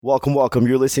Welcome.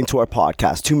 You're listening to our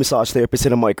podcast, Two Massage Therapists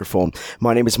in a Microphone.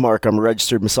 My name is Mark. I'm a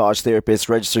registered massage therapist,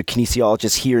 registered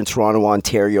kinesiologist here in Toronto,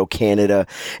 Ontario, Canada.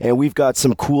 And we've got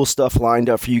some cool stuff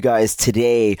lined up for you guys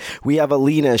today. We have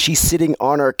Alina. She's sitting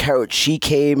on our couch. She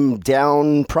came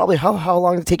down probably, how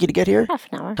long did it take you to get here? Half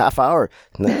an hour. Half hour.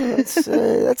 No,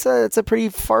 that's a pretty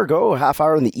far go. Half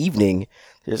hour in the evening.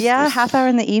 Half hour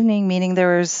in the evening, meaning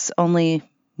there was only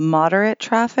moderate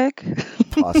traffic.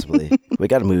 Possibly. We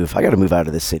got to move. I got to move out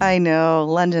of this city. I know.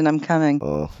 London, I'm coming.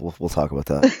 Oh, we'll talk about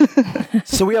that.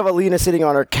 So we have Alina sitting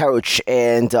on our couch,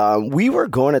 and we were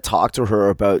going to talk to her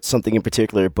about something in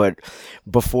particular, but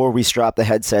before we strapped the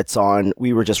headsets on,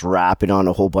 we were just rapping on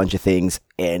a whole bunch of things,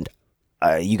 and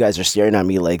you guys are staring at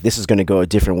me like this is going to go a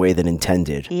different way than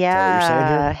intended.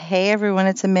 Yeah. Hey, everyone.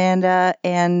 It's Amanda,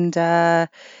 and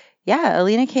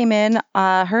Alina came in.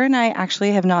 Her and I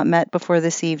actually have not met before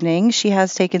this evening. She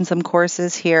has taken some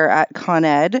courses here at Con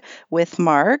Ed with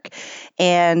Mark,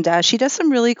 and she does some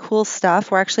really cool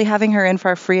stuff. We're actually having her in for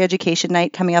our free education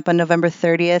night coming up on November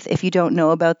 30th. If you don't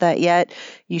know about that yet,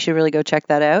 you should really go check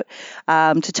that out,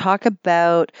 to talk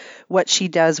about what she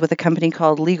does with a company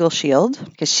called Legal Shield,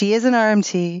 because she is an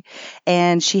RMT,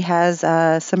 and she has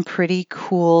some pretty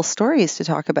cool stories to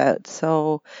talk about.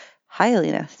 So hi,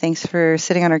 Alina. Thanks for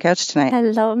sitting on our couch tonight.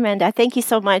 Hello, Amanda. Thank you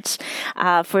so much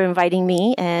for inviting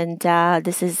me. And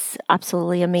this is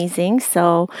absolutely amazing.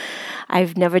 So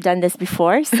I've never done this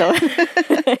before. So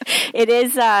it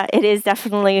is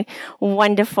definitely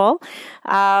wonderful.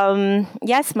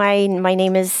 Yes, my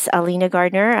name is Alina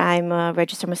Gardner. I'm a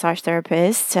registered massage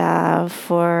therapist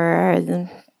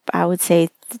for, I would say,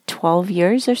 12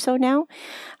 years or so now.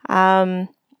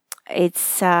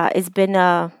 It's been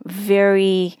a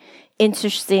very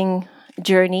interesting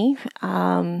journey.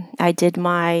 I did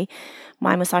my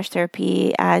massage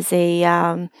therapy as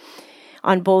on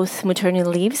both maternity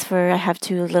leaves I have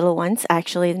two little ones.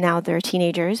 Actually, now they're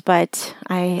teenagers, but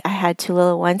I had two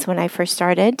little ones when I first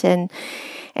started, and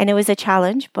it was a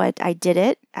challenge, but I did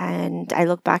it. And I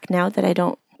look back now that I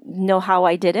don't know how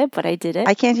I did it, but I did it.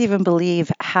 I can't even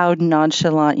believe how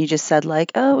nonchalant you just said,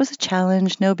 like, oh, it was a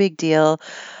challenge, no big deal.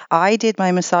 I did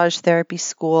my massage therapy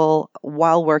school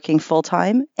while working full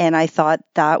time, and I thought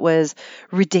that was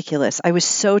ridiculous. I was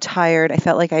so tired. I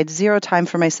felt like I had zero time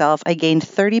for myself. I gained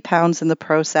 30 pounds in the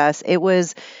process. It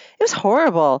was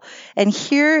horrible. And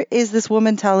here is this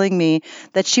woman telling me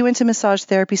that she went to massage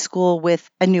therapy school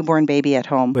with a newborn baby at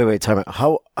home. Wait, time out.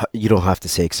 How you don't have to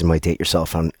say because you might date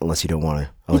yourself unless you don't want to,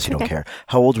 unless you don't care.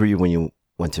 How old were you when you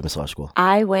went to massage school?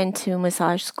 I went to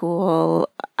massage school.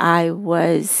 I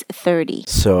was 30.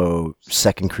 So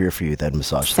second career for you then,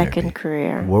 massage therapy. Second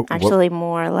career. Actually,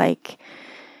 more like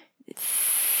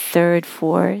third,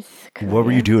 fourth. Career. What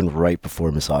were you doing right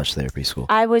before massage therapy school?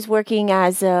 I was working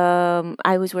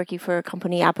for a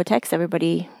company, Apotex.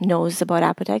 Everybody knows about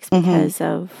Apotex because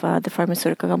of the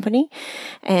pharmaceutical company.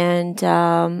 And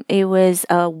it was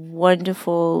a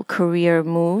wonderful career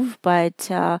move, but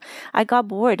I got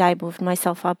bored. I moved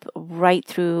myself up right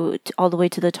through all the way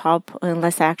to the top,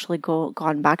 unless I actually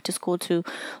gone back to school to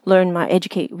learn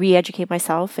re-educate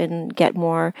myself and get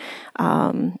more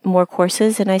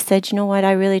courses. And I said, you know what,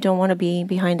 I really don't want to be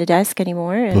behind a desk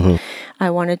anymore, and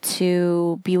I wanted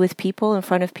to be with people, in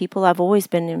front of people. I've always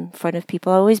been in front of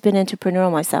people. I've always been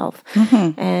entrepreneurial myself,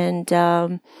 and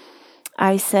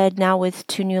I said, now with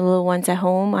two new little ones at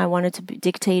home, I wanted to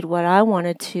dictate what I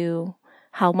wanted to,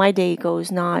 how my day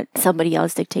goes, not somebody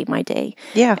else dictate my day.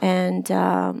 Yeah, and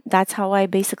that's how I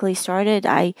basically started.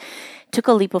 I took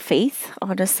a leap of faith,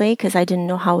 honestly, because I didn't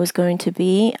know how it was going to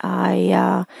be.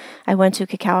 I went to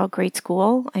Cacao Grade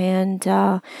School, and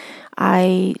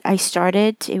I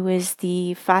started. It was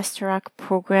the Fast Track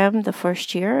program the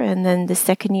first year, and then the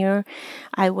second year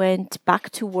I went back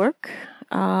to work.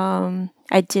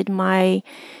 I did my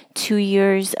 2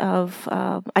 years of,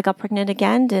 I got pregnant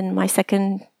again, and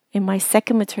in my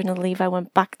second maternity leave, I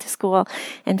went back to school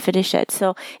and finished it.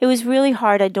 So it was really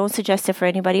hard. I don't suggest it for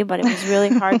anybody, but it was really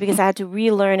hard because I had to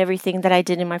relearn everything that I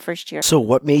did in my first year. So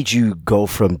what made you go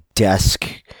from desk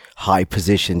high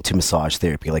position to massage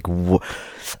therapy? Like,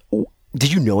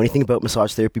 did you know anything about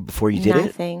massage therapy before you did it?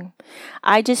 Nothing.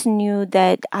 I just knew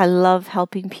that I love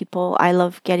helping people. I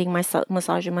love getting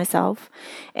massaging myself.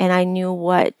 And I knew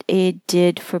what it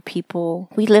did for people.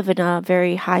 We live in a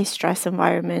very high stress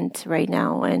environment right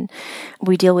now, and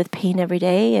we deal with pain every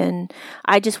day. And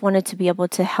I just wanted to be able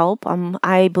to help.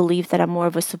 I believe that I'm more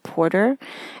of a supporter,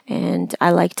 and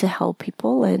I like to help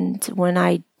people. And when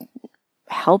I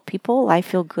help people, I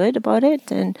feel good about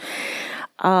it. And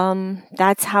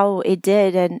that's how it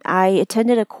did. And I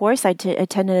attended a course. I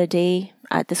attended a day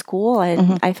at the school,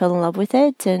 and I fell in love with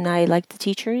it, and I liked the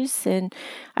teachers, and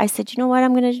I said, you know what,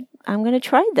 I'm gonna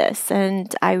try this,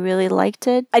 and I really liked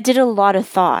it. I did a lot of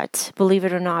thought, believe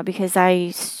it or not, because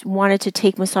I wanted to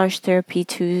take massage therapy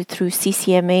through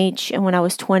CCMH, and when I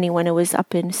was 20, when it was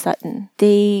up in Sutton,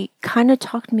 they kind of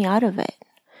talked me out of it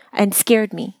and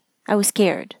scared me. I was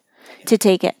scared to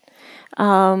take it.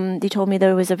 They told me that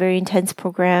it was a very intense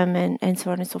program and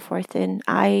so on and so forth. And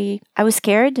I was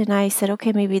scared, and I said,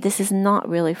 okay, maybe this is not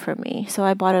really for me. So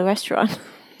I bought a restaurant.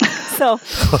 So,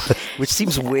 which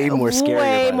seems way more scary.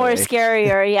 Way more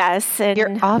scarier, yes. And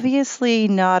you're obviously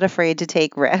not afraid to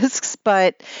take risks,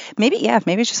 but maybe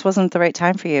it just wasn't the right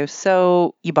time for you.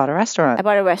 So you bought a restaurant. I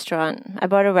bought a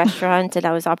restaurant, and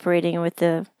I was operating with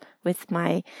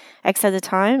my ex at the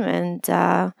time, and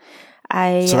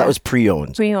so that was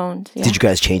pre-owned. Pre-owned. Yeah. Did you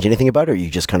guys change anything about it, or you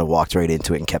just kind of walked right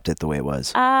into it and kept it the way it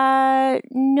was?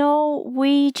 No,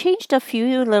 we changed a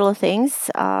few little things.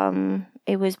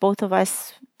 It was both of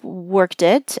us worked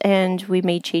it, and we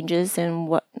made changes in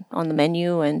what on the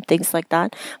menu and things like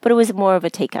that. But it was more of a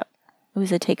takeout. It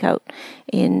was a takeout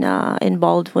in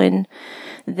Baldwin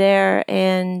there,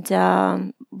 and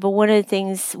but one of the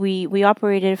things we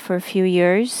operated for a few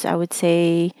years. I would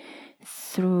say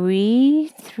 3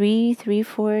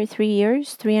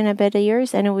 and a bit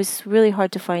years, and it was really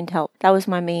hard to find help. That was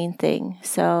my main thing.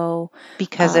 So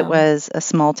because it was a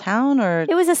small town, or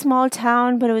it was a small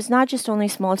town, but it was not just only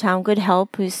small town. Good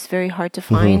help was very hard to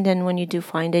find, and when you do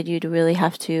find it, you'd really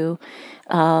have to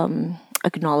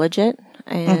acknowledge it.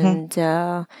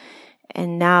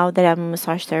 And now that I'm a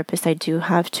massage therapist, I do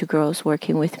have 2 girls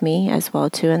working with me as well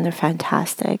too, and they're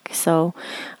fantastic. So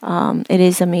it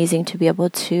is amazing to be able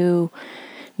to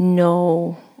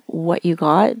know what you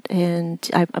got, and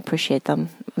I appreciate them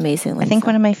amazingly. I think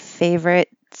one of my favorite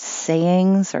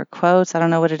sayings or quotes, I don't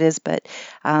know what it is, but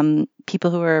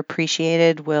people who are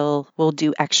appreciated will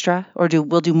do extra, or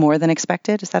will do more than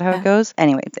expected. Is that how it goes?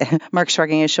 Anyway, Mark's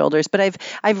shrugging his shoulders, but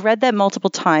I've read that multiple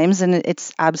times, and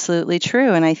it's absolutely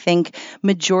true. And I think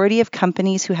majority of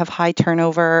companies who have high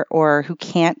turnover or who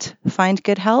can't find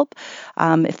good help,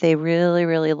 if they really,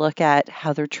 really look at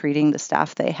how they're treating the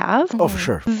staff they have, oh, for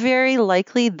sure, very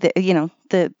likely,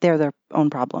 they're their own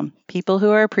problem. People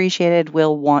who are appreciated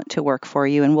will want to work for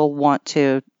you and will want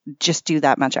to just do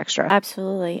that much extra.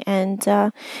 Absolutely. And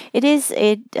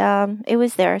it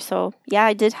was there. So yeah,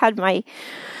 I did have my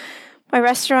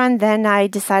restaurant. Then I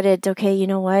decided, okay, you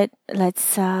know what?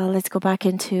 Let's go back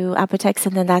into Apotex,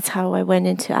 and then that's how I went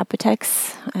into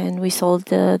Apotex, and we sold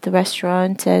the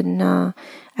restaurant, and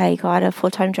I got a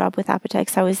full-time job with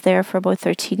Apotex. I was there for about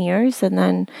 13 years, and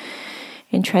then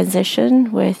in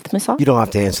transition with massage. You don't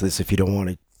have to answer this if you don't want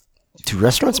to. Do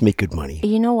restaurants make good money?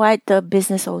 You know what? The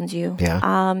business owns you.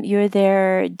 Yeah. You're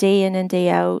there day in and day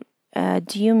out.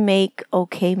 Do you make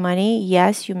okay money?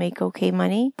 Yes, you make okay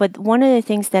money. But one of the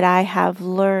things that I have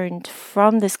learned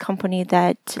from this company,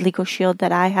 that Legal Shield,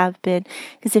 that I have been,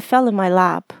 because it fell in my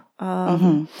lap.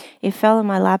 It fell in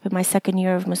my lap in my second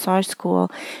year of massage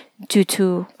school due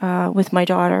to with my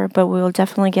daughter, but we'll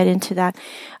definitely get into that.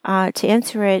 To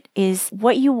answer it, is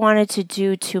what you wanted to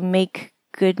do to make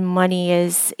good money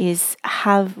is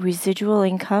have residual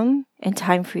income and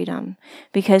time freedom.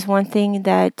 Because one thing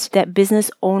that business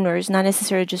owners, not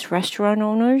necessarily just restaurant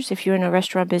owners, if you're in a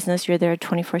restaurant business, you're there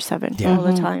 24/7 all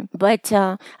the time. But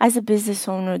as a business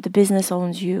owner, the business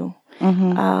owns you.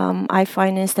 I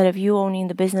find instead of you owning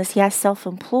the business, yes,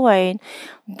 self-employed,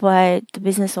 but the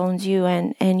business owns you,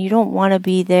 and you don't want to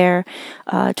be there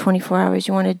 24 hours.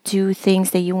 You want to do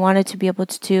things that you wanted to be able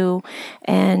to do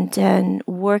and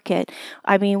work it.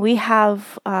 I mean, we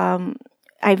have...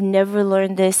 I've never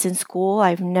learned this in school.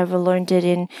 I've never learned it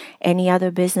in any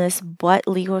other business but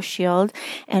Legal Shield.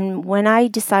 And when I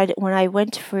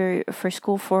went for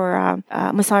school for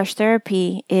massage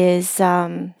therapy,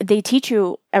 they teach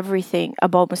you everything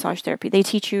about massage therapy. They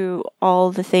teach you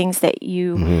all the things that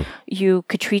you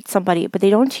could treat somebody, but they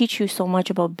don't teach you so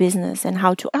much about business and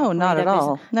how to. Oh, not at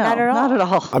all. No, not at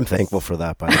all. I'm thankful for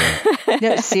that, by the way.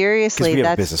 No, seriously, we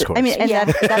have a business course. I mean, and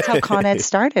that's how Con Ed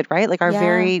started, right? Like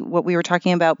what we were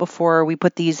talking about before we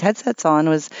put these headsets on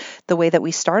was the way that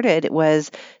we started. It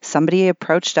was somebody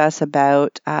approached us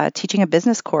about teaching a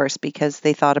business course because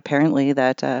they thought apparently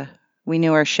that we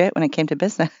knew our shit when it came to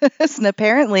business, and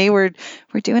apparently we're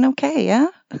doing okay, yeah.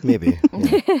 Maybe.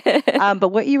 Yeah. But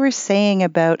what you were saying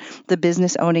about the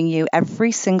business owning you,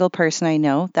 every single person I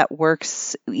know that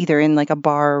works either in like a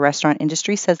bar or restaurant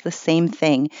industry says the same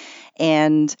thing.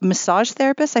 And massage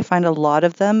therapists, I find a lot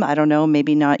of them, I don't know,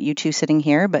 maybe not you two sitting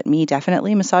here, but me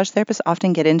definitely, massage therapists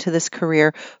often get into this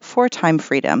career for time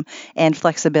freedom and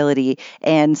flexibility.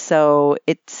 And so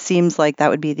it seems like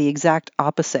that would be the exact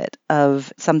opposite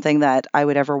of something that I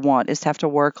would ever want, is to have to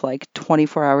work like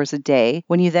 24 hours a day.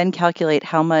 When you then calculate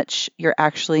how much you're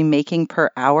actually making per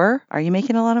hour, are you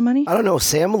making a lot of money? I don't know.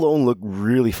 Sam Malone looked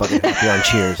really fucking happy on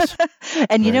Cheers.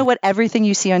 And you know what? Everything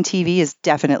you see on TV is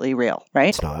definitely real, right?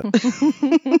 It's not.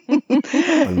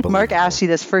 Mark asked you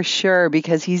this for sure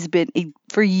because he's been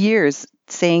for years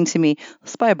saying to me,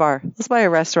 let's buy a bar, let's buy a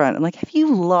restaurant. I'm like, have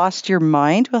you lost your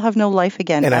mind? We'll have no life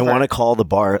again. And ever. I want to call the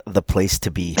bar the place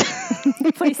to be.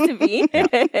 The place to be.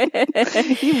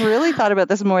 You really thought about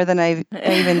this more than I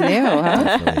even knew,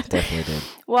 huh? Definitely did.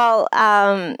 Well,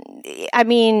 I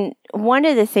mean, one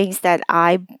of the things that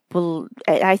I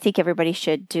think everybody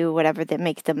should do whatever that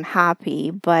makes them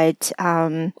happy. But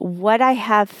what I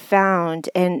have found,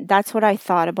 and that's what I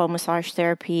thought about massage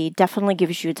therapy, definitely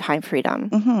gives you time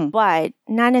freedom, but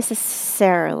not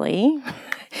necessarily.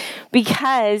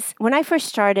 Because when I first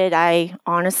started, I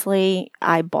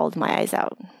bawled my eyes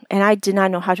out. And I did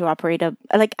not know how to operate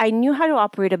I knew how to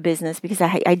operate a business because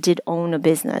I did own a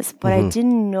business, but I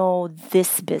didn't know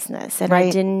this business. And I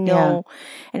didn't know,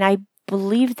 and I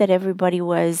believed that everybody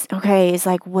was, okay, it's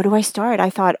like, what do I start? I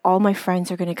thought all my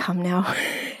friends are going to come now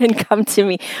and come to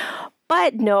me.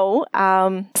 But no,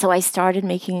 so I started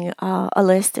making a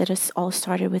list. It all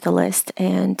started with a list.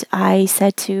 And I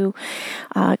said to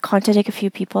contact a few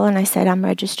people, and I said, I'm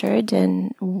registered,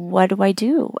 and what do I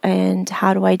do? And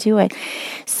how do I do it?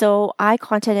 So I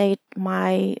contacted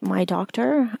my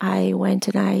doctor. I went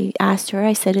and I asked her,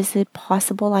 I said, is it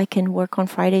possible I can work on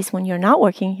Fridays when you're not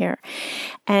working here?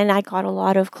 And I got a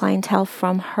lot of clientele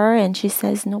from her, and she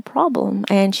says, no problem.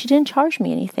 And she didn't charge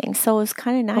me anything. So it was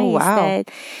kind of nice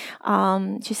that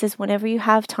she says, whenever you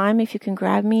have time, if you can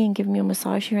grab me and give me a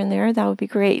massage here and there, that would be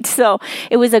great. So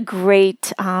it was a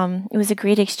great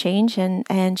exchange,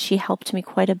 and she helped me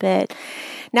quite a bit.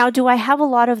 Now, do I have a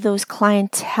lot of those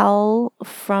clientele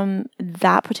from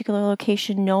that particular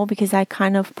location? No, because I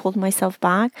kind of pulled myself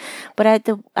back. But at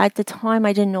the time,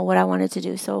 I didn't know what I wanted to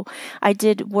do. So I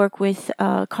did work with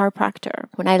a chiropractor.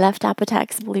 When I left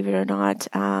Apotex, believe it or not,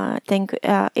 I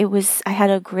had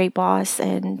a great boss,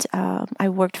 and I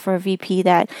worked for a VP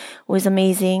that was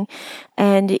amazing.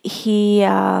 And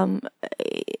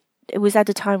it was at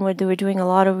the time where they were doing a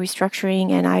lot of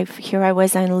restructuring, and I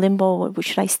was in limbo.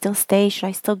 Should I still stay? Should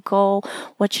I still go?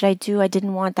 What should I do? I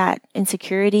didn't want that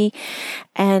insecurity,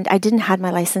 and I didn't have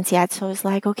my license yet. So I was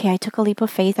like, okay, I took a leap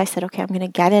of faith. I said, okay, I'm going to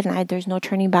get it, and there's no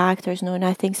turning back. There's no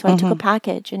nothing. So I took a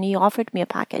package, and he offered me a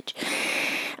package.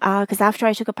 Because after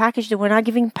I took a package, they were not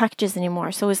giving packages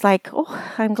anymore. So it was like, oh,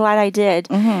 I'm glad I did.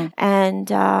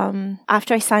 And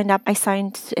after I signed up,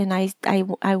 and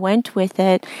I went with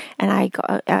it, and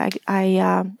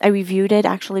I reviewed it,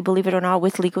 actually, believe it or not,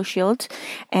 with Legal Shield.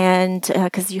 And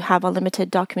because you have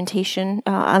unlimited documentation,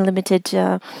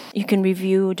 you can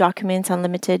review documents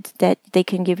unlimited that they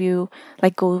can give you,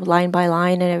 like go line by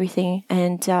line and everything.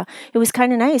 And it was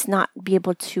kind of nice not be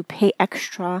able to pay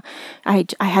extra. I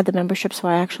had the membership, so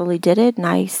I actually did it, and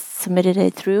I submitted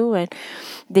it through, and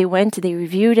they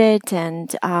reviewed it,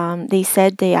 and they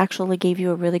said they actually gave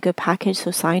you a really good package,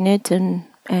 so sign it, and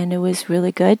it was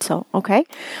really good. So okay,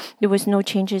 there was no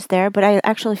changes there, but I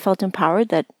actually felt empowered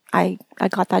that I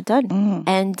got that done.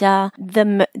 And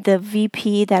the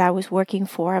VP that I was working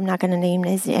for, I'm not going to name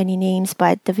any names,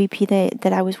 but the VP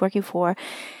that I was working for,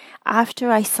 after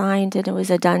I signed and it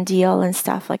was a done deal and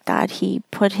stuff like that, he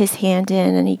put his hand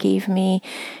in and he gave me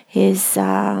his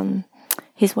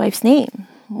wife's name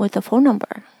with a phone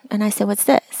number. And I said, what's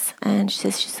this? And she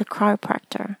says, she's a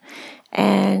chiropractor.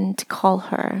 And call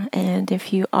her. And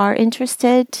if you are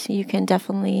interested, you can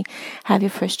definitely have your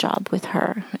first job with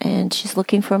her. And she's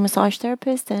looking for a massage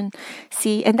therapist, and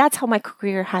that's how my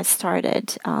career has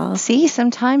started.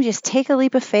 Sometimes just take a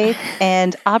leap of faith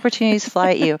and opportunities fly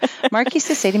at you. Mark used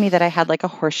to say to me that I had like a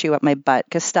horseshoe up my butt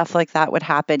because stuff like that would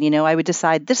happen. I would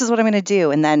decide this is what I'm going to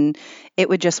do, and then it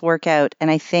would just work out.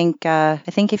 And I think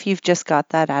if you've just got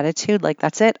that attitude, like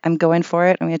that's it, I'm going for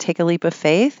it, I'm going to take a leap of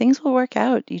faith, things will work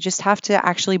out. You just have to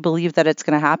actually believe that it's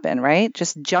going to happen, right?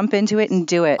 Just jump into it and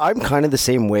do it. I'm kind of the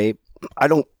same way. I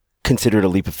don't consider it a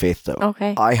leap of faith, though.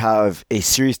 Okay. I have a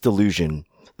serious delusion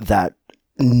that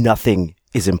nothing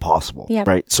is impossible,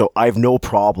 right? So I have no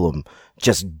problem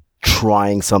just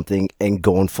trying something and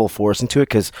going full force into it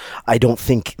because I don't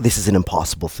think this is an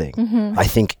impossible thing. I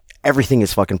think everything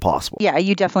is fucking possible. Yeah,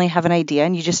 you definitely have an idea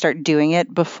and you just start doing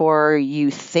it before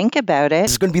you think about it.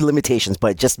 There's going to be limitations,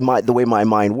 but just the way my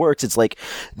mind works, it's like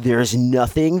there's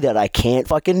nothing that I can't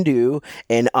fucking do,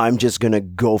 and I'm just going to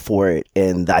go for it,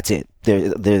 and that's it.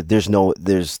 There's no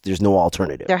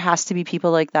alternative. There has to be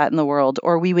people like that in the world,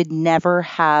 or we would never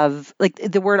have, like,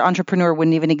 the word entrepreneur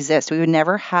wouldn't even exist. We would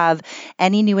never have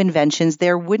any new inventions.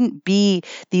 There wouldn't be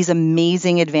these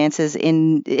amazing advances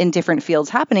in different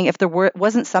fields happening if there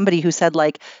wasn't somebody who said,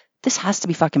 like, this has to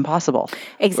be fucking possible.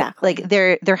 Exactly. Like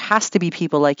there has to be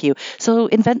people like you. So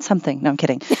invent something. No, I'm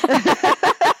kidding.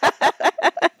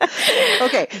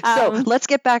 Okay, so let's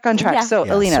get back on track. Yeah. So,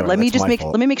 Alina, let me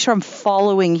make sure I'm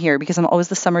following here, because I'm always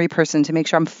the summary person, to make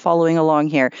sure I'm following along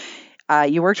here.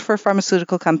 You worked for a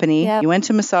pharmaceutical company. Yep. You went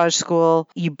to massage school.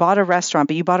 You bought a restaurant,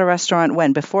 but you bought a restaurant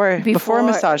when? Before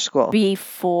massage school?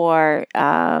 Before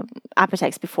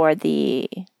Apotex, before the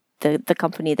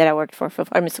company that I worked for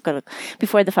pharmaceutical,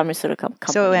 before the pharmaceutical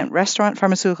company. So it went restaurant,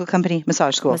 pharmaceutical company,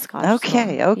 massage school.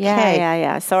 Okay.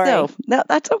 Yeah. Sorry. So, no,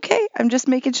 that's okay. I'm just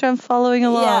making sure I'm following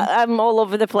along. Yeah, I'm all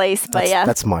over the place, but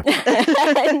That's smart.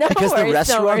 Because the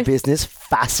restaurant business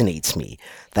fascinates me.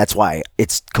 That's why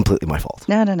it's completely my fault.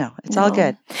 No. It's all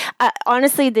good.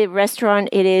 Honestly, the restaurant,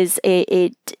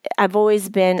 I've always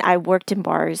been, I worked in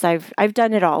bars. I've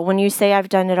done it all. When you say I've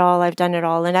done it all, I've done it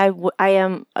all. And I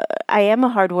am a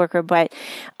hard worker, but,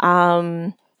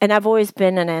 and I've always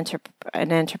been an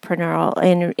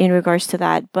entrepreneurial in regards to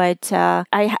that. But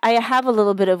I have a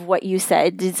little bit of what you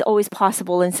said. It's always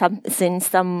possible in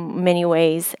some many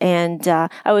ways, and I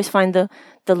always find the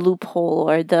loophole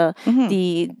or I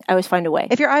always find a way.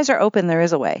 If your eyes are open, there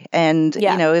is a way. And,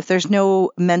 if there's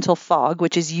no mental fog,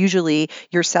 which is usually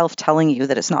yourself telling you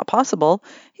that it's not possible,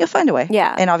 you'll find a way.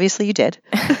 Yeah. And obviously you did.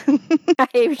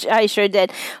 I sure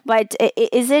did. But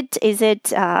is it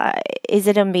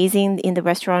amazing in the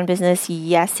restaurant business?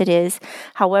 Yes, it is.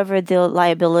 However, the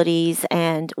liabilities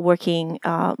and working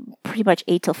pretty much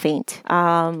 8 till faint,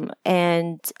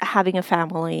 and having a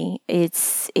family,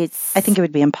 it's. I think it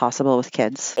would be impossible with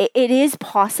kids. It is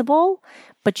possible,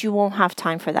 but you won't have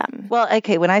time for them. Well,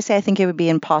 okay, when I say I think it would be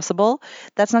impossible,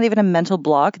 that's not even a mental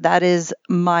block. That is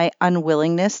my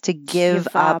unwillingness to give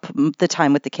up the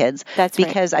time with the kids. That's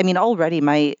because, right. I mean, already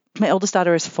my oldest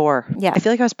daughter is 4. Yeah. I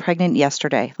feel like I was pregnant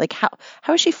yesterday. Like,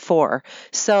 how is she 4?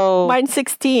 So mine's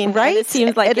 16, right? It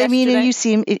seems like yesterday. I mean, and you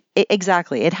seem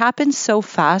exactly. It happens so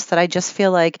fast that I just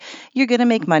feel like you're going to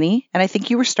make money, and I think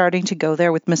you were starting to go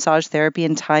there with massage therapy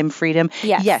and time freedom.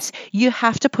 Yes, you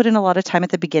have to put in a lot of time at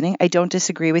the beginning. I don't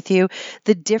disagree with you.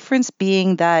 The difference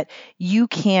being that you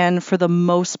can, for the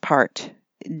most part,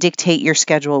 dictate your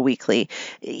schedule weekly.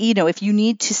 If you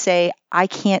need to say, I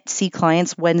can't see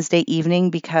clients Wednesday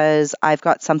evening because I've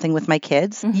got something with my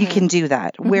kids, you can do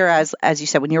that. Whereas, as you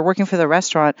said, when you're working for the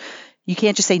restaurant, you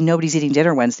can't just say nobody's eating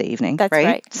dinner Wednesday evening. That's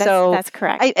right. That's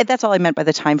correct. That's all I meant by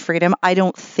the time freedom. I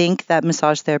don't think that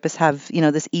massage therapists have,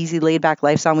 this easy laid back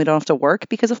lifestyle and we don't have to work,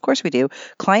 because of course we do.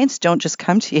 Clients don't just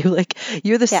come to you. Like,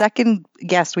 you're the second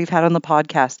guest we've had on the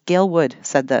podcast. Gail Wood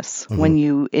said this when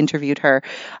you interviewed her,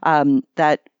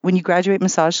 that when you graduate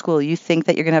massage school, you think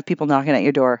that you're going to have people knocking at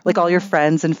your door, like all your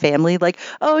friends and family, like,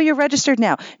 oh, you're registered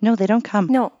now. No, they don't come.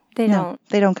 No. They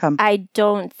don't come. I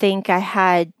don't think I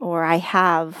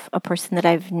have a person that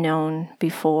I've known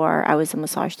before I was in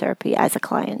massage therapy as a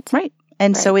client. Right.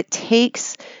 And so it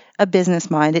takes a business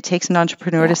mind. It takes an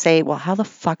entrepreneur to say, well, how the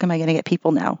fuck am I going to get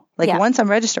people now? Like, once I'm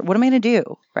registered, what am I going to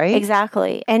do? Right?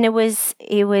 Exactly. And it was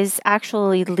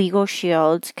actually Legal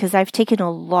Shield, because I've taken a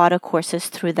lot of courses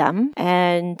through them.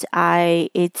 And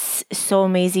it's so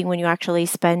amazing when you actually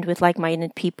spend with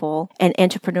like-minded people and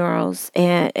entrepreneurs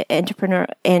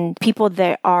and people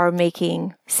that are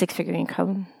making 6-figure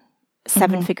income,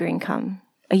 7-figure income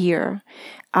a year.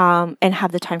 And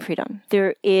have the time freedom.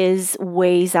 There is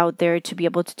ways out there to be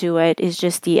able to do it. It's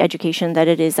just the education that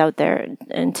it is out there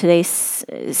in today's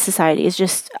society. It's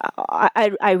just,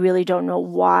 I really don't know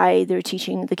why they're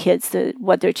teaching the kids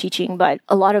what they're teaching, but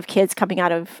a lot of kids coming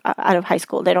out of high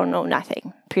school, they don't know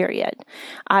nothing, period.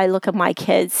 I look at my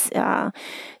kids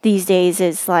these days,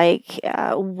 is like,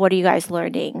 what are you guys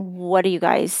learning? What are you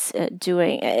guys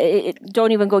doing?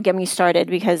 Don't even go get me started,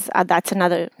 because that's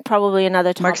probably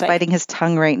another topic. Mark's biting his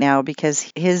tongue right now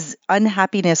because his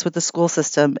unhappiness with the school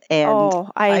system, and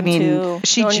I mean,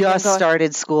 she just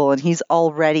started school and he's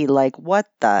already like, what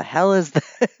the hell is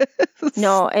this?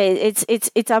 No,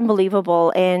 it's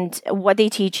unbelievable, and what they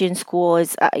teach in school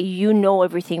is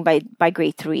everything by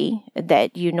grade 3,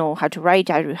 that you know how to write,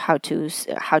 how to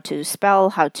spell,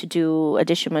 how to do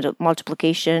addition,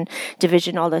 multiplication,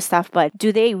 division, all this stuff. But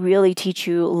do they really teach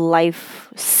you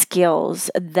life skills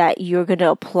that you're going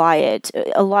to apply it?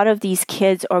 A lot of these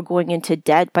kids are going into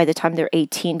debt by the time they're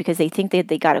 18 because they think that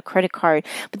they got a credit card,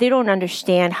 but they don't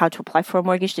understand how to apply for a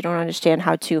mortgage. They don't understand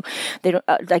how to. They don't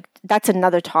that's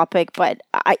another topic. But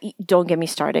don't get me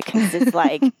started because it's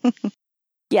like,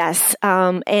 yes.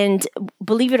 And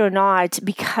believe it or not,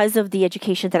 because of the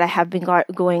education that I have been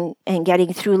going and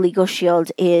getting through Legal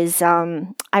Shield is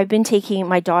I've been taking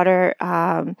my daughter.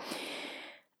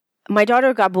 My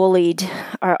daughter got bullied.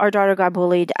 Our daughter got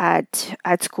bullied at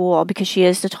school because she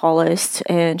is the tallest,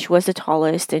 and she was the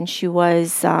tallest, and she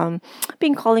was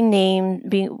calling names,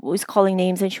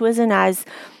 and she wasn't as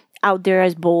out there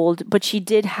as bold, but she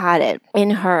did had it in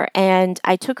her. And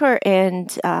I took her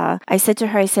and I said to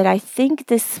her, I think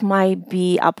this might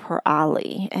be up her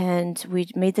alley. And we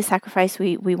made the sacrifice.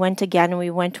 We went again, and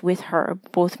we went with her,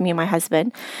 both me and my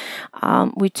husband.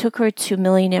 We took her to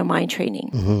Millionaire Mind Training.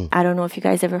 Mm-hmm. I don't know if you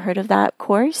guys ever heard of that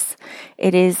course.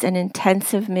 It is an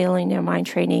intensive Millionaire Mind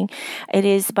Training. It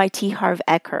is by T. Harv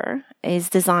Eker. Is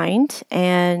designed,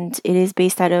 and it is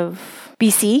based out of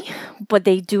BC, but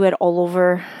they do it all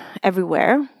over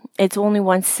everywhere. It's only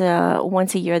once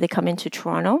a year they come into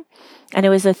Toronto, and it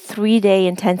was a 3-day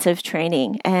intensive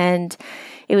training, and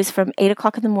it was from 8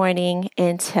 o'clock in the morning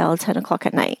until 10 o'clock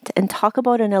at night. And talk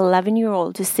about an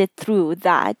 11-year-old to sit through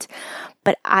that.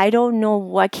 But I don't know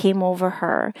what came over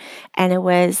her. And it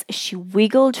was, she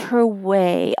wiggled her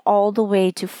way all the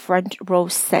way to front row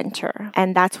center.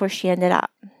 And that's where she ended up.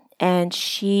 And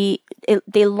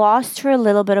they lost her a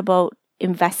little bit about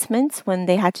investments when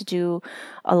they had to do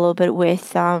a little bit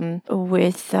with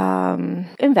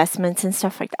investments and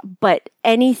stuff like that. But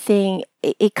anything,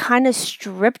 it kind of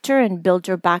stripped her and built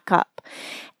her back up.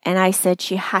 And I said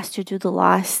she has to do the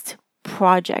last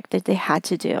project that they had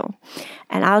to do.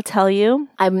 And I'll tell you,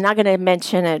 I'm not going to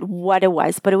mention what it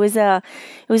was, but it was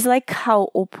like how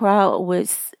Oprah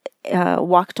was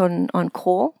walked on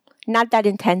coal. Not that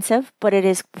intensive, but it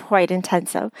is quite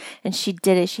intensive. And she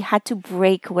did it. She had to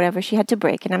break whatever she had to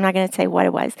break. And I'm not going to say what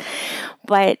it was,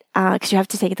 but because you have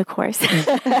to take the course.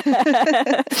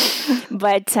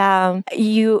 But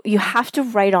you have to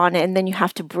write on it, and then you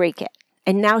have to break it.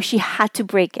 And now she had to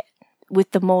break it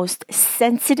with the most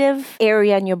sensitive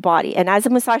area in your body. And as a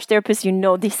massage therapist, you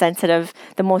know the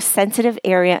most sensitive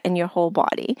area in your whole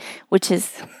body, which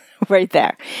is right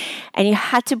there. And you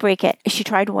had to break it. She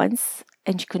tried once,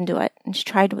 and she couldn't do it. And she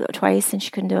tried twice, and she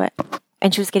couldn't do it.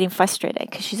 And she was getting frustrated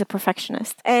because she's a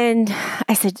perfectionist. And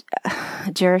I said,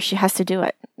 Jer, she has to do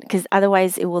it because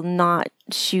otherwise it will not,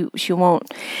 she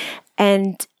won't.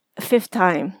 And 5th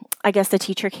time, I guess the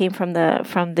teacher came from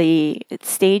the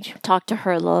stage, talked to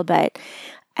her a little bit,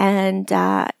 and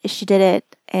she did it.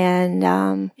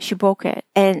 And she broke it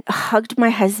and hugged my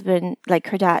husband, like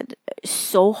her dad,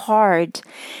 so hard.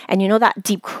 And you know that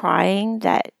deep crying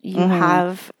that you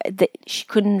have, that she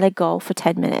couldn't let go for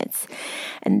 10 minutes.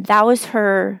 And that was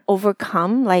her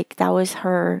overcome. Like that was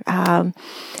her,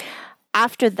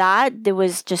 after that, it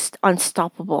was just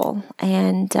unstoppable.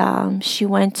 And she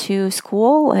went to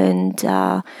school,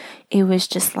 and it was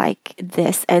just like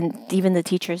this. And even the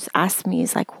teachers asked me,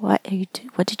 "Is like, what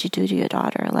did you do to your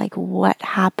daughter? Like, what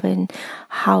happened?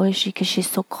 How is she? Because she's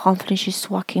so confident. She's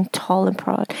walking tall and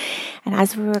proud." And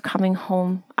as we were coming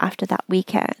home after that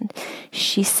weekend,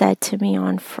 she said to me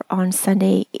on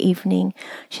Sunday evening,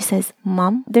 she says,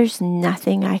 "Mom, there's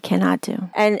nothing I cannot do."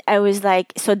 And I was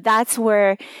like, so that's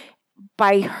where,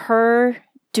 by her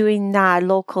doing that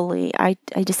locally, I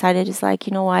decided, it's like,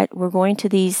 you know what, we're going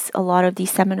to a lot of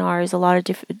these seminars, a lot of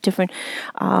different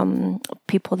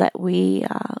people that we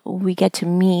get to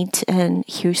meet and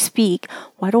hear speak.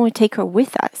 Why don't we take her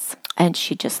with us? And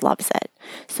she just loves it.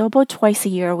 So about twice a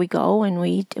year we go, and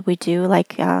we do,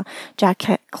 like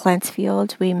Jack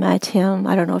Clansfield. We met him.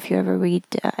 I don't know if you ever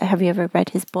have you ever read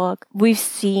his book? We've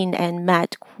seen and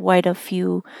met quite a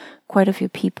few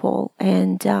people,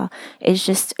 and it's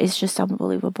just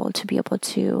unbelievable to be able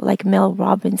to, like Mel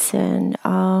Robinson,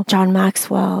 John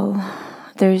Maxwell.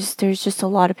 There's just a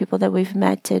lot of people that we've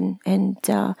met and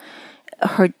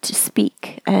heard to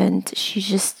speak, and she's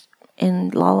just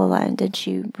in La La Land, and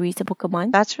she reads a book a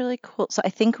month. That's really cool. So I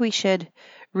think we should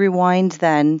rewind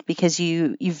then, because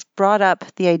you've brought up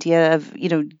the idea of,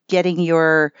 getting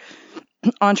your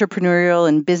entrepreneurial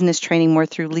and business training more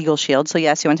through Legal Shield. So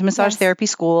yes, you went to massage therapy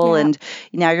school, and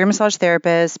now you're a massage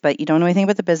therapist, but you don't know anything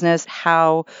about the business.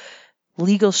 How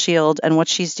Legal Shield and what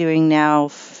she's doing now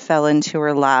fell into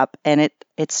her lap, and it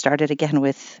started again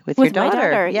with your my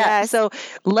daughter. Yeah. yes. So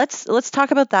let's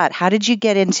talk about that. How did you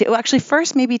get into? Well, actually,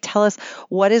 first maybe tell us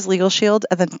what is Legal Shield,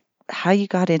 and then how you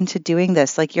got into doing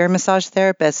this. Like, you're a massage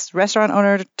therapist, restaurant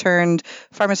owner turned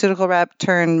pharmaceutical rep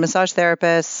turned massage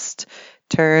therapist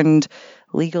turned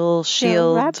Legal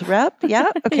Shield rep.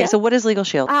 Yeah. Okay. Yeah. So what is Legal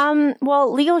Shield?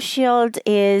 Well, Legal Shield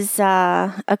is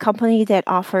a company that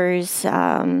offers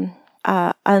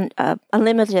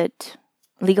unlimited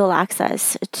legal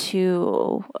access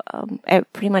to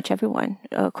pretty much everyone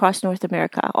across North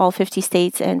America, all 50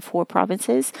 states and 4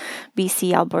 provinces,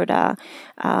 BC, Alberta,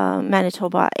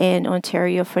 Manitoba, and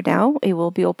Ontario for now. It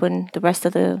will be open the rest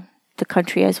of the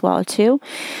country as well too.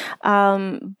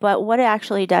 But what it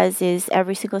actually does is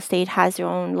every single state has their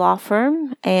own law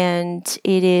firm, and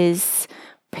it is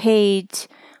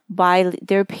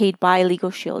they're paid by Legal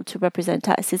Shield to represent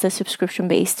us. It's a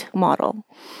subscription-based model.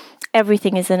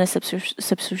 Everything is in a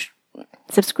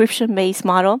subscription-based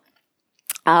model.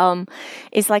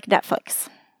 It's like Netflix.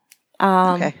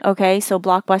 Okay. So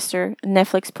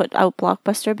Netflix put out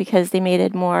Blockbuster because they made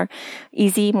it more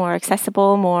easy, more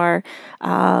accessible, more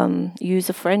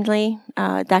user-friendly,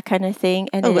 that kind of thing.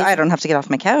 And I don't have to get off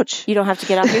my couch. You don't have to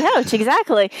get off your couch,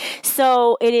 exactly.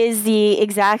 So it is the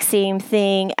exact same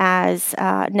thing as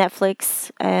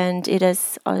Netflix, and it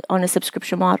is on a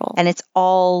subscription model. And it's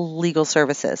all legal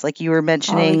services, like you were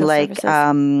mentioning, like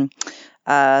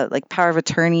power of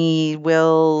attorney,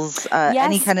 wills,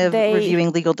 any kind of reviewing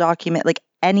legal document, like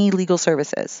any legal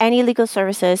services. Any legal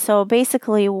services. So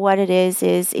basically what it is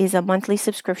a monthly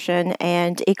subscription,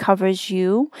 and it covers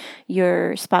you,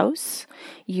 your spouse,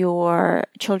 your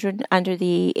children under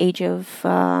the age of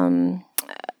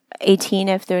 18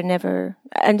 if they're never,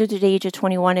 under the age of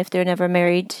 21 if they're never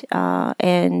married,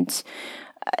 and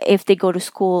if they go to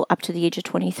school up to the age of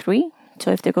 23. So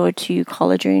if they go to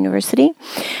college or university,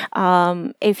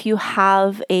 if you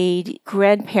have a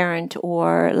grandparent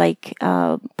or like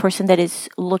a person that is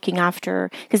looking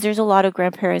after, because there's a lot of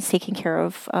grandparents taking care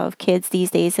of kids these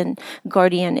days, and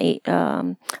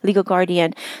legal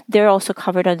guardian, they're also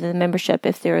covered under the membership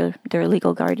if they're a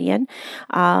legal guardian,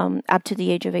 up to the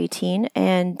age of 18.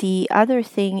 And the other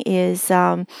thing is,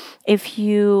 if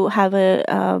you have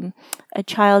a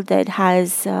child that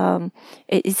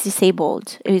is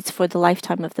disabled, it's for the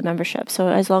lifetime of the membership. So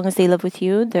as long as they live with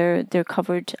you, they're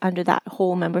covered under that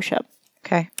whole membership.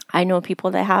 Okay. I know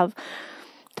people that have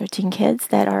 13 kids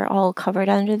that are all covered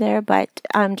under there, but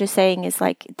I'm just saying it's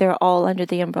like they're all under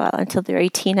the umbrella until they're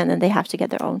 18, and then they have to get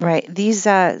their own. Right. These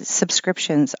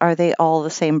subscriptions, are they all the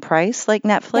same price like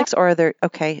Netflix, or are there,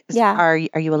 okay. Yeah. Are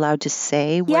you allowed to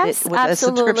say what absolutely. a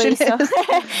subscription is?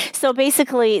 So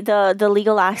basically the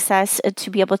legal access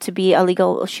to be able to be a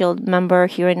Legal Shield member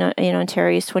here in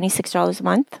Ontario is $26 a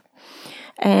month,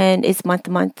 and it's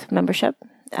month-to-month membership.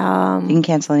 You can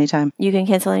cancel anytime. You can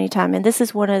cancel anytime. And this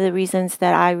is one of the reasons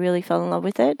that I really fell in love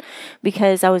with it,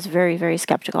 because I was very, very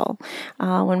skeptical.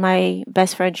 When my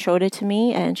best friend showed it to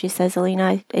me, and she says,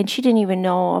 Alina, and she didn't even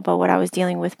know about what I was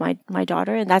dealing with my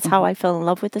daughter. And that's how I fell in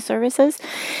love with the services.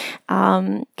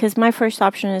 Because my first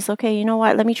option is, okay, you know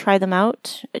what? Let me try them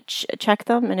out, check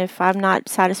them. And if I'm not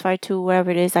satisfied to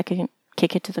whatever it is, I can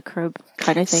kick it to the curb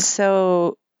kind of thing.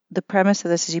 So the premise of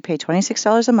this is you pay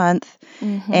 $26 a month,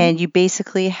 and you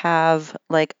basically have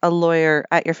like a lawyer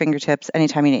at your fingertips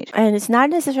anytime you need. And it's not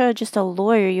necessarily just a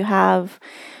lawyer. You have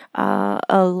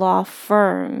a law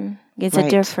firm. It's a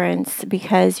difference,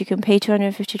 because you can pay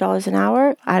 $250 an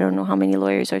hour. I don't know how many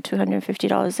lawyers are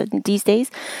 $250 these days,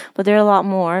 but they're a lot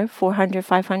more, $400,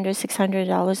 $500,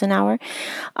 $600 an hour.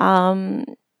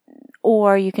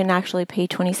 Or you can actually pay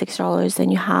 $26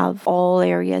 and you have all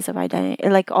areas of identity,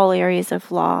 like all areas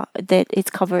of law that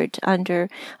it's covered under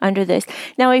this.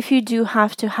 Now, if you do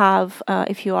have to have,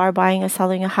 if you are buying or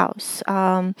selling a house,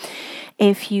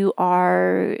 if you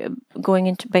are going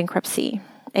into bankruptcy,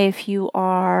 if you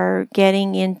are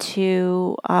getting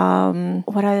into,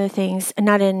 what other things,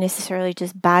 not necessarily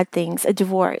just bad things, a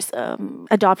divorce,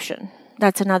 adoption.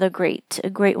 That's another great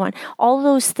one. All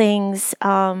those things,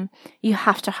 you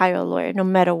have to hire a lawyer no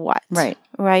matter what.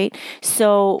 Right?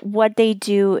 So what they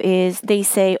do is they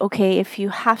say, okay, if you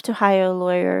have to hire a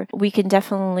lawyer, we can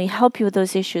definitely help you with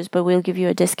those issues, but we'll give you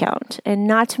a discount. And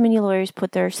not too many lawyers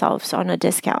put themselves on a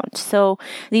discount. So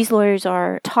these lawyers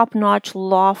are top-notch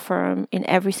law firm in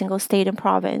every single state and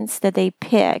province that they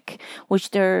pick,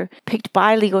 which they're picked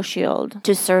by Legal Shield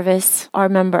to service our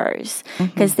members,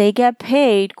 because they get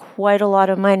paid quite a lot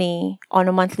of money on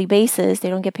a monthly basis. They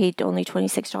don't get paid only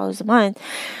 $26 a month.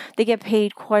 They get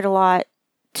paid quite a lot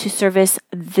to service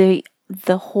the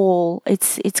whole.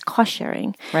 It's cost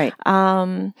sharing, right?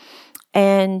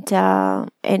 and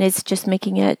it's just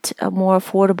making it more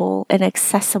affordable and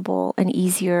accessible and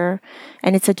easier.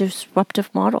 And it's a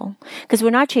disruptive model because we're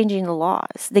not changing the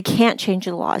laws. They can't change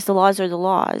the laws. The laws are the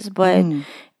laws, but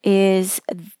is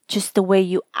just the way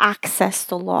you access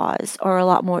the laws are a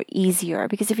lot more easier.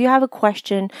 Because if you have a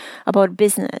question about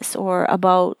business or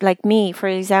about, like me, for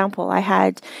example, I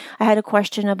had a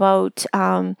question about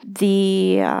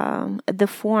the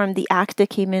form, the act that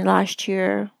came in last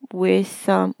year with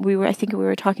I think we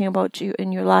were talking about you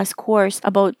in your last course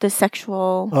about the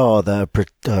sexual. Oh, the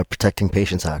Protecting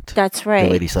Patients Act. That's right.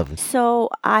 Bill 87. So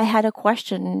I had a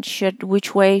question: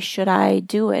 which way should I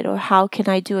do it, or how can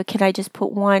I do it? Can I just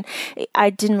put one? I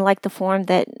didn't like the form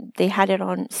that they had it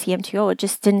on CMTO. It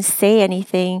just didn't say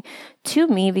anything to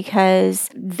me because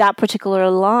that particular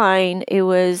line, it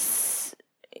was.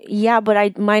 Yeah, but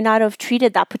I might not have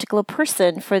treated that particular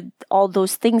person for all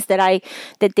those things that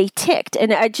they ticked,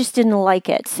 and I just didn't like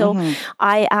it. So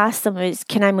I asked them,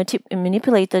 can I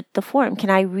manipulate the form?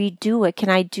 Can I redo it? Can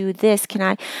I do this? Can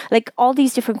I, like, all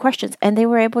these different questions? And they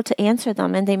were able to answer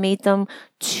them, and they made them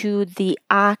to the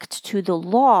act, to the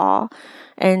law,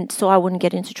 and so I wouldn't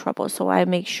get into trouble. So I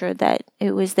make sure that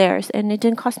it was theirs, and it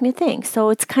didn't cost me a thing.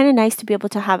 So it's kind of nice to be able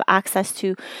to have access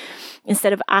to,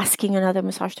 instead of asking another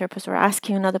massage therapist or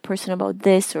asking another person about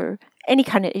this or any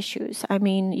kind of issues. I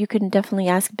mean, you can definitely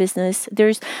ask business.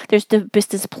 There's the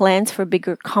business plans for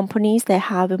bigger companies that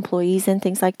have employees and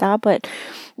things like that. But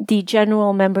the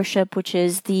general membership, which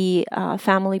is the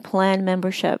family plan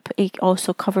membership, it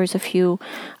also covers a few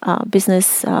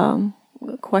business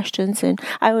questions. And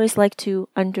I always like to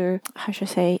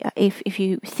if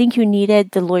you think you need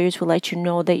it, the lawyers will let you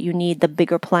know that you need the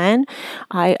bigger plan.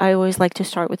 I always like to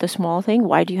start with a small thing.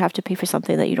 Why do you have to pay for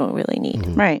something that you don't really need?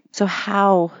 Right. So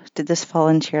how did this fall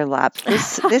into your lap?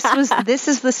 This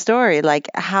is the story. Like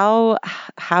how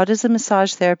does a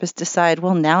massage therapist decide,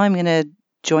 well, now I'm going to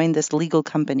join this legal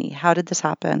company? How did this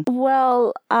happen?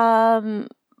 Well,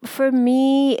 for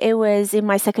me, it was in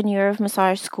my second year of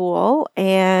massage school,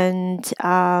 and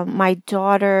our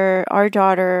daughter,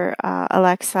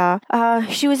 Alexa,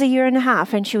 she was 1.5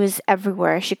 years, and she was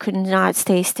everywhere. She could not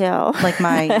stay still. Like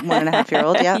my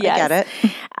 1.5-year-old, yeah, yes. I get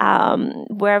it.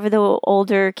 Wherever the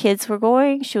older kids were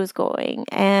going, she was going.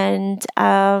 And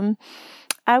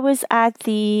I was at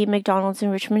the McDonald's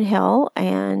in Richmond Hill,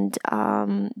 and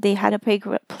they had a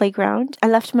playground. I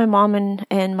left my mom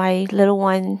and my little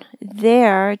one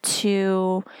there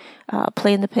to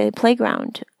play in the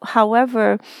playground.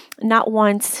 However, not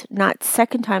once, not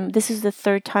second time. This is the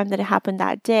third time that it happened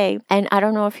that day. And I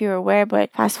don't know if you're aware,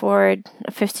 but fast forward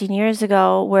 15 years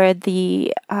ago, where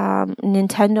the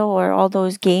Nintendo or all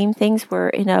those game things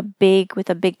were with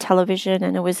a big television,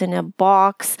 and it was in a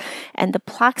box, and the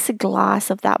plexiglass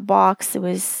of that box, it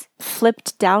was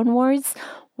flipped downwards.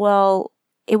 Well,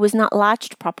 it was not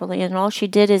latched properly, and all she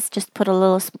did is just put a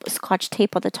little scotch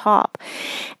tape on the top.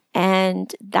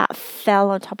 And that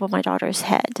fell on top of my daughter's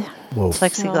head. Whoa.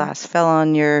 Plexiglass fell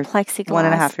on your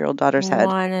 1.5-year-old daughter's head.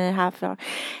 1.5.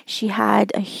 She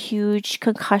had a huge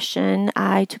concussion.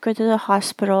 I took her to the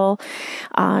hospital.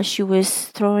 She was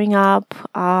throwing up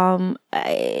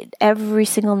every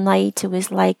single night. It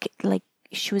was like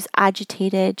she was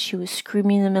agitated. She was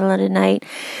screaming in the middle of the night.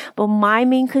 But my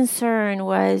main concern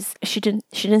was she didn't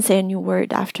say a new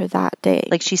word after that day.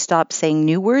 Like she stopped saying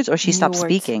new words, or she stopped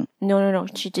speaking? No.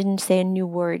 She didn't say a new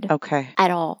word. Okay. At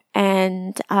all.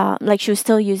 And she was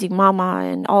still using mama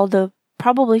and all the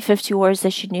probably 50 words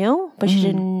that she knew, but she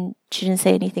didn't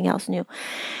say anything else new.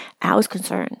 I was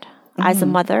concerned. As a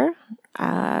mother,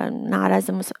 not as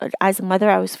a mother,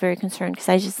 I was very concerned because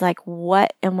I was just like,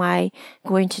 what am I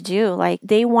going to do? Like,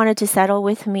 they wanted to settle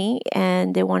with me,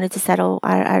 and they wanted to settle.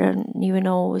 I don't even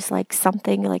know, it was like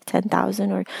something like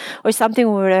 10,000 or something,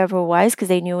 or whatever it was, because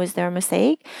they knew it was their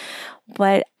mistake.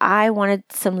 But I wanted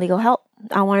some legal help.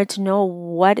 I wanted to know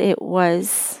what it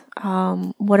was.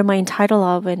 What am I entitled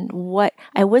of, and what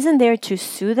I wasn't there to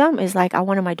sue them. Is like, I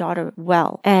wanted my daughter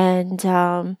well. And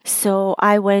so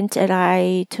I went and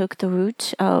I took the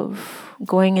route of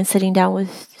going and sitting down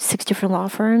with 6 different law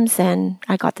firms, and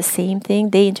I got the same thing.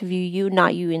 They interview you,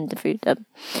 not you interview them.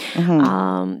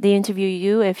 They interview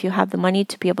you if you have the money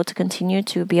to be able to continue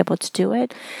to be able to do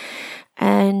it.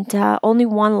 And only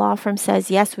one law firm says,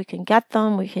 yes, we can get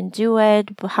them, we can do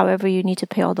it. But however, you need to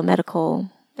pay all the medical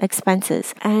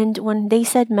expenses. And when they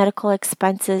said medical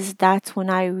expenses, that's when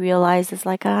I realized, it's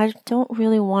like, I don't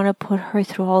really want to put her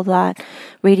through all that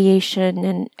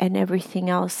radiation and everything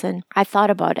else. And I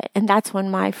thought about it. And that's when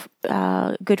my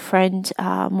good friend,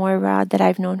 Moira, that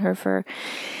I've known her for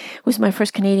was my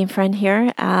first Canadian friend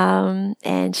here,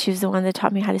 and she was the one that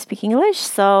taught me how to speak English.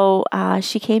 So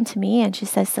she came to me and she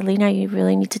says, Selena, you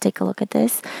really need to take a look at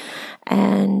this.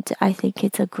 And I think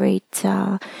it's a great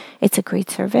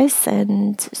service.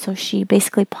 And so she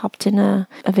basically popped in a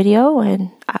video, and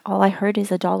all I heard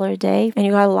is $1 a day, and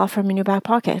you got a law firm in your back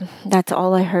pocket. That's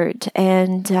all I heard.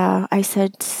 And I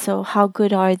said, so how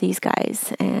good are these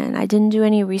guys? And I didn't do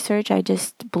any research. I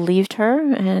just believed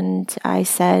her, and I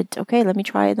said, okay, let me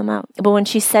try them out. But when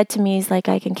she said to me, it's like,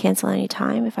 I can cancel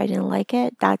anytime if I didn't like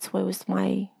it, that's what was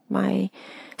my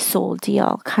soul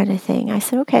deal kind of thing. I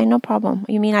said, okay, no problem.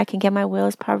 You mean I can get my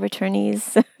wills, power of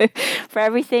attorneys for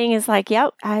everything? It's like,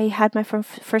 yep. I had my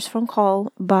first phone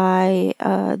call by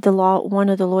one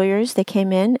of the lawyers. They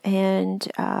came in, and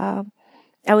I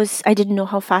didn't know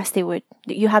how fast they would.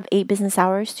 You have 8 business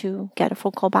hours to get a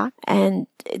phone call back, and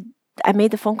I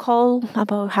made the phone call.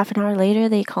 About half an hour later,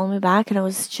 they called me back, and I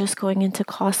was just going into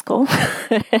Costco.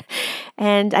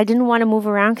 And I didn't want to move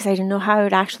around because I didn't know how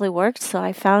it actually worked. So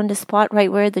I found a spot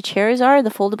right where the chairs are,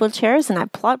 the foldable chairs, and I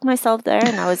plopped myself there,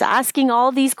 and I was asking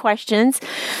all these questions.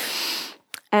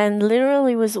 And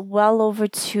literally was well over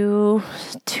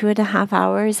 2.5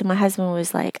 hours. And my husband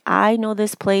was like, I know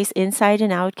this place inside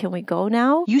and out. Can we go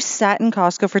now? You sat in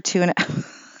Costco for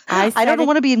 2.5 I don't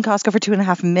want to be in Costco for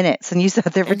 2.5 minutes, and you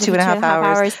sat there for 2.5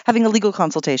 hours having a legal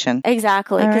consultation.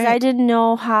 Exactly, because I didn't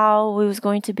know how it was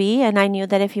going to be, and I knew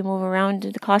that if you move around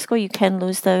the Costco, you can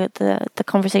lose the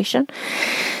conversation.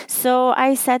 So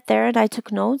I sat there and I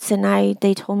took notes, and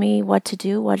they told me what to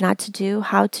do, what not to do,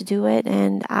 how to do it,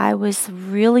 and I was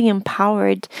really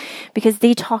empowered because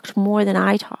they talked more than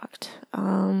I talked.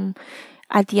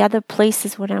 At the other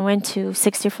places, when I went to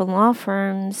 6 different law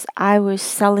firms, I was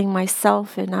selling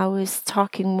myself, and I was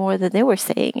talking more than they were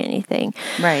saying anything.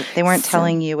 Right. They weren't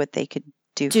telling you what they could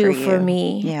do for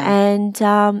me. Yeah. And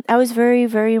I was very,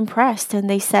 very impressed. And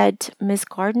they said, Ms.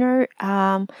 Gardner,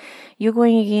 you're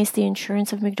going against the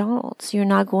insurance of McDonald's. You're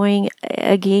not going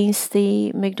against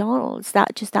the McDonald's,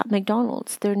 just that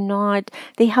McDonald's.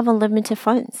 They have unlimited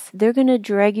funds. They're going to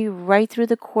drag you right through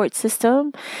the court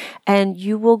system, and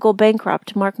you will go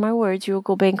bankrupt. Mark my words, you will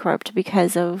go bankrupt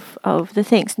because of the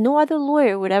things. No other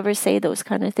lawyer would ever say those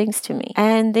kind of things to me.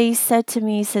 And they said to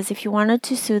me, if you wanted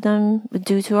to sue them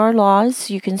due to our laws,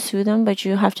 you can sue them, but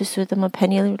you have to sue them a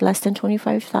penny less than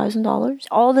 $25,000.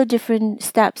 All the different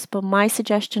steps. But my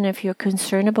suggestion, if you're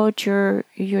concerned about your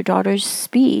daughter's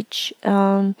speech,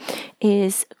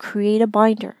 is create a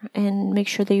binder and make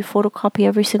sure that you photocopy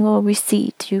every single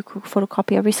receipt. You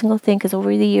photocopy every single thing, because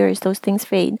over the years, those things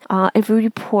fade. Every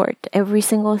report, every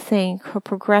single thing, her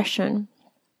progression.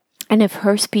 And if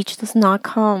her speech does not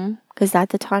come, because at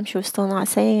the time she was still not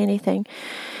saying anything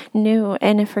new,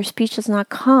 and if her speech does not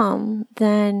come,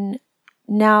 then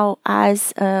now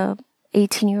as a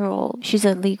 18-year-old, she's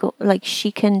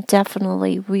she can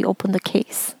definitely reopen the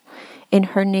case in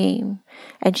her name,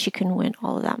 and she can win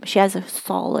all of that. She has a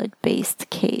solid based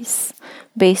case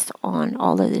based on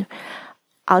all of it.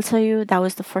 I'll tell you, that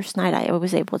was the first night I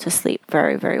was able to sleep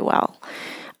very, very well.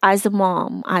 As a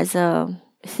mom, as a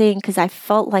thing, because I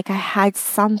felt like I had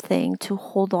something to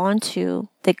hold on to,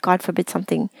 that God forbid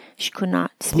something she could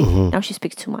not speak. Mm-hmm. Now she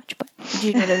speaks too much, but do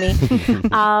you know what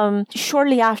I mean?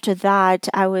 Shortly after that,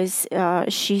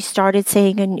 she started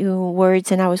saying new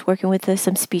words, and I was working with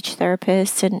some speech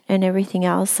therapists and everything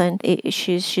else, and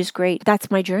she's great. That's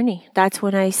my journey. That's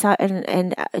when I saw, and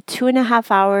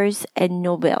 2.5 hours and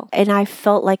no bill. And I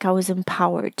felt like I was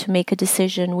empowered to make a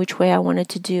decision which way I wanted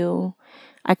to do.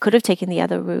 I could have taken the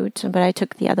other route, but I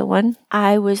took the other one.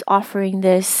 I was offering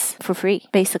this for free,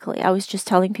 basically. I was just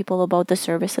telling people about the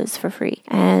services for free.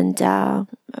 And I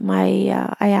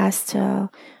asked,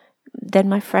 then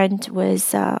my friend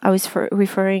was, I was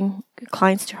referring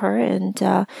clients to her, and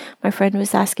my friend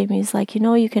was asking me, he's like,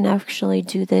 you can actually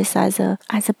do this as a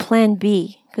plan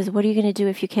B, because what are you going to do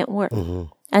if you can't work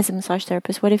as a massage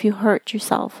therapist? What if you hurt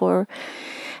yourself?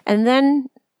 And then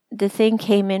the thing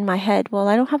came in my head, well,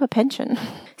 I don't have a pension.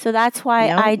 So that's why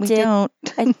I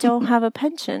don't have a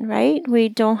pension, right? We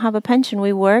don't have a pension.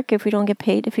 We work if we don't get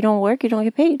paid. If you don't work, you don't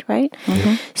get paid, right?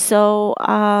 Mm-hmm. So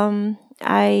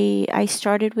I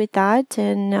started with that,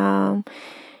 and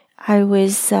I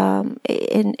was,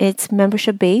 it's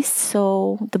membership based,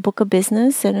 so the book of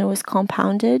business, and it was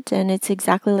compounded, and it's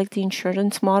exactly like the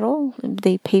insurance model.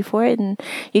 They pay for it, and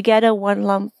you get a one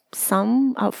lump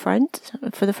sum out front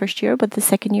for the first year, but the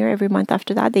second year, every month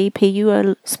after that, they pay you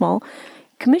a small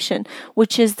commission,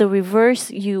 which is the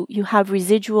reverse. You have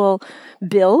residual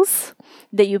bills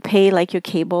that you pay, like your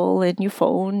cable and your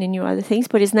phone and your other things,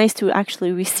 but it's nice to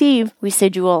actually receive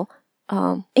residual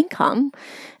income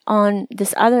on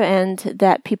this other end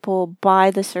that people buy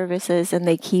the services and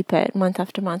they keep it month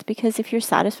after month, because if you're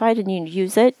satisfied and you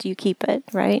use it, you keep it,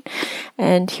 right?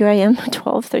 And here I am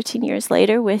 12, 13 years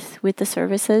later with the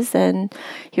services, and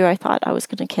here I thought I was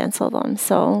going to cancel them.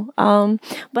 So,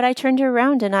 but I turned it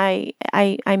around, and I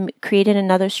created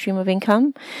another stream of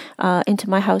income into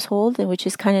my household, which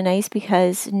is kind of nice,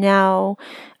 because now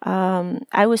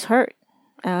I was hurt.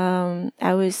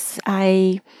 I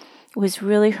was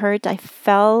really hurt.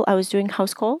 I was doing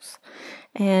house calls,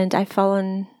 and I fell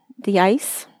on the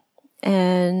ice,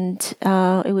 and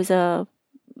it was a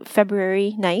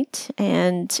February night,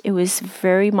 and it was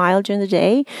very mild during the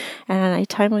day, and at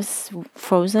nighttime was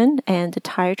frozen, and the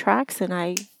tire tracks, and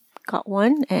I got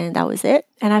one, and that was it.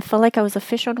 And I felt like I was a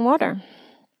fish on water.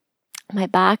 My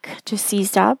back just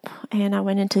seized up, and I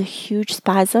went into a huge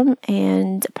spasm,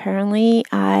 and apparently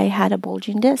I had a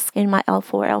bulging disc in my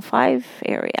L4, L5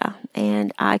 area,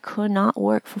 and I could not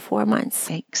work for 4 months.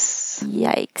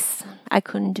 Yikes. I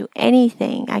couldn't do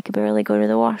anything. I could barely go to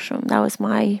the washroom. That was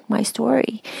my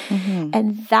story. Mm-hmm.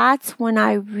 And that's when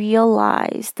I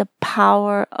realized the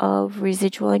power of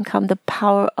residual income, the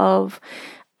power of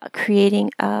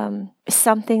creating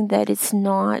something that is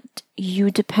not you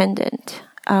dependent.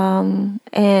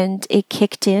 And it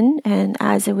kicked in, and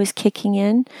as it was kicking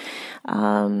in,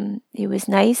 it was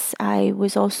nice. I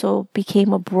was also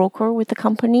became a broker with the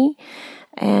company,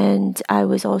 and I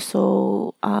was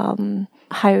also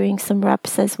hiring some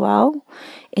reps as well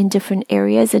in different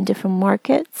areas and different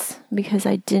markets, because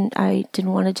I didn't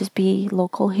want to just be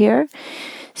local here.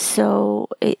 So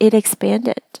it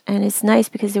expanded, and it's nice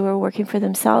because they were working for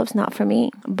themselves, not for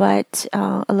me. But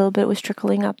a little bit was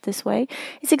trickling up this way.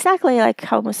 It's exactly like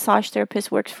how a massage therapist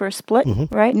works for a split,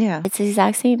 right? Yeah. It's the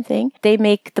exact same thing. They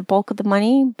make the bulk of the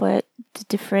money, but the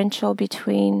differential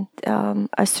between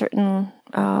a certain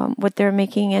what they're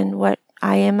making and what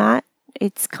I am at,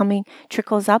 it's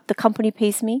trickles up. The company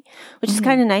pays me, which is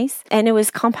kind of nice. And it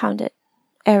was compounded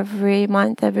every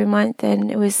month,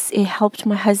 and it helped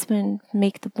my husband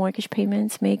make the mortgage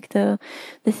payments, make the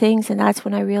things, and that's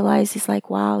when I realized, it's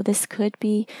like, wow, this could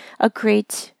be a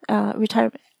great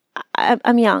retirement.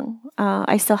 I'm young.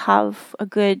 I still have a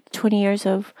good 20 years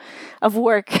of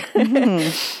work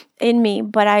in me,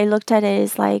 but I looked at it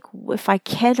as like, if I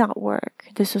cannot work,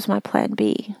 this was my plan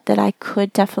B, that I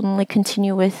could definitely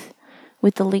continue with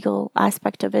the legal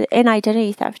aspect of it, and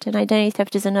identity theft. And identity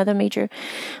theft is another major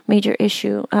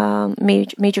issue,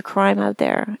 major crime out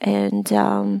there.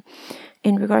 And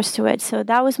in regards to it, so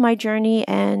that was my journey,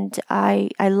 and I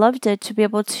loved it, to be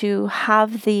able to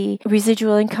have the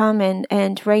residual income,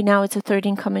 and right now it's a third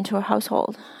income into our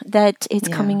household that it's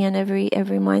coming in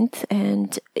every month.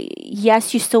 And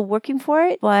yes, you're still working for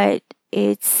it, but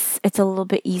it's a little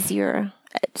bit easier.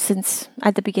 Since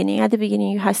at the beginning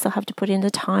you still have to put in the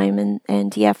time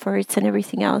and the efforts and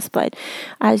everything else, but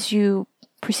as you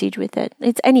proceed with it,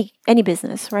 it's any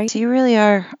business, right? So you really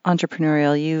are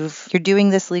entrepreneurial. You're doing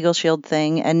this Legal Shield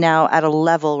thing, and now at a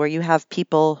level where you have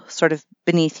people sort of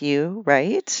beneath you,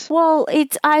 right? Well,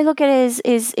 I look at it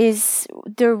as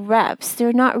they're reps.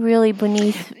 They're not really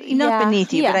beneath. Not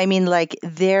beneath you, but I mean, like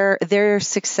their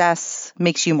success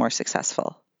makes you more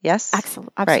successful. Yes?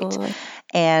 Absolutely. Right.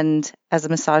 And as a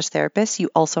massage therapist, you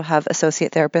also have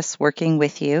associate therapists working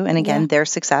with you. And again, their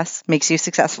success makes you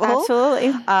successful.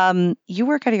 Absolutely. You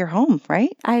work out of your home,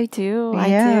 right? I do. I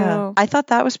do. I thought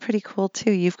that was pretty cool too.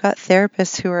 You've got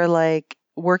therapists who are like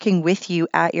working with you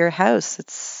at your house.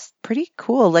 It's pretty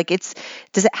cool. Like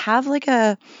does it have like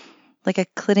a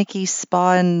clinic-y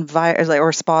spa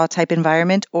or spa type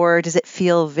environment, or does it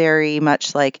feel very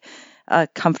much like a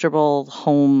comfortable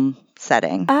home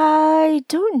setting? I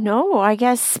don't know. I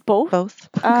guess both. Both.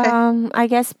 Okay. I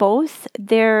guess both.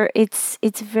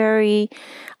 It's very.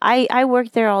 I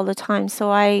work there all the time, so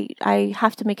I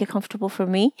have to make it comfortable for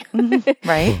me.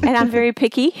 Right. And I'm very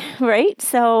picky, right?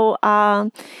 So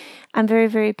I'm very,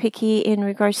 very picky in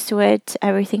regards to it.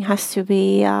 Everything has to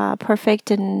be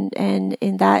perfect, and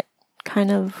in that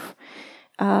kind of.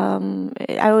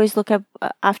 I always look up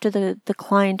after the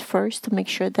client first to make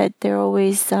sure that they're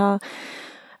always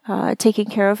taken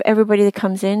care of. Everybody that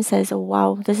comes in says, "Oh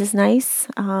wow, this is nice.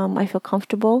 I feel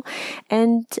comfortable."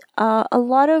 And a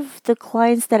lot of the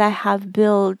clients that I have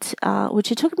built,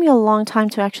 which it took me a long time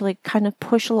to actually kind of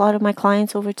push a lot of my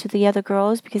clients over to the other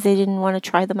girls because they didn't want to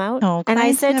try them out. Oh, and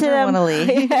I said to them,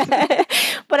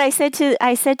 but I said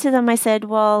to them,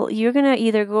 well, you're gonna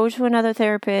either go to another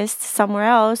therapist somewhere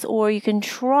else, or you can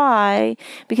try,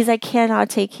 because I cannot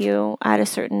take you at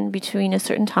between a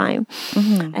certain time.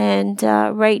 Mm-hmm. And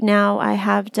right now I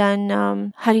have done,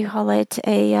 how do you call it?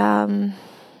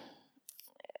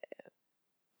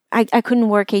 I couldn't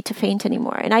work 8 to faint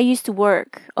anymore. And I used to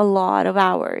work a lot of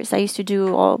hours. I used to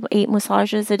do all 8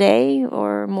 massages a day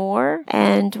or more.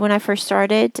 And when I first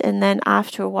started, and then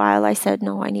after a while, I said,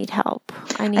 no, I need help.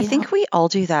 I think we all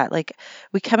do that. Like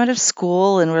we come out of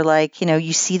school and we're like,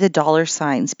 you see the dollar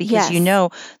signs because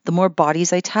the more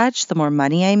bodies I touch, the more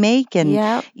money I make.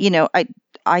 And,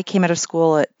 I came out of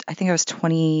school at, I think I was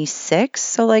 26.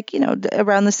 So like,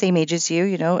 around the same age as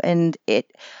you, and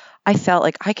I felt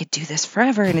like I could do this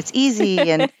forever and it's easy.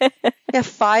 And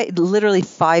literally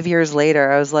 5 years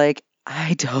later, I was like,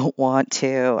 I don't want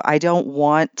to. I don't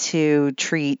want to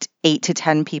treat 8 to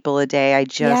 10 people a day. I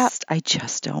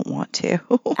just don't want to.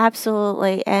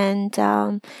 Absolutely. And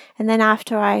then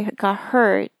after I got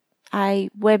hurt, I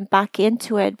went back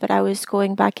into it, but I was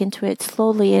going back into it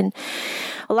slowly. And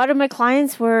a lot of my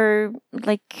clients were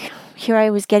like, here I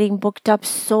was getting booked up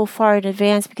so far in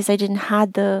advance because I didn't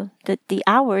have the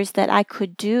hours that I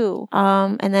could do.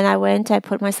 And then I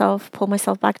pulled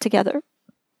myself back together.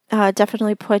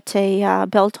 Definitely put a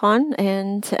belt on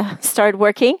and started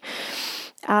working.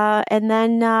 And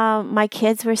then my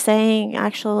kids were saying,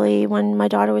 actually, when my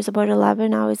daughter was about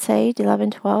 11, I would say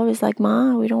 11, 12, is like,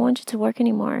 Ma, we don't want you to work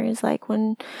anymore. It's like,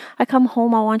 when I come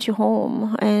home, I want you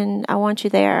home and I want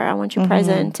you there. I want you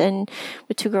present. And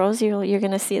with 2 girls, you're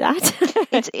going to see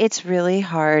that. It's really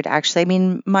hard, actually. I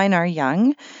mean, mine are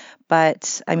young,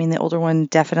 but I mean, the older one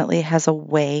definitely has a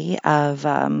way of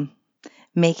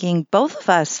making both of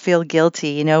us feel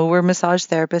guilty. We're massage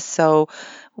therapists, so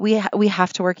we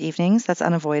have to work evenings. That's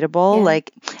unavoidable. Yeah.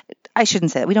 Like, I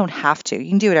shouldn't say that. We don't have to. You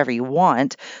can do whatever you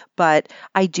want. But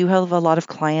I do have a lot of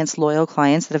clients, loyal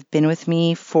clients that have been with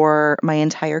me for my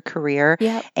entire career.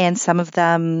 Yep. And some of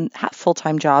them have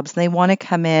full-time jobs and they want to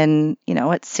come in,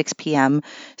 at 6 p.m.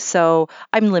 So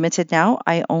I'm limited now.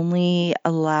 I only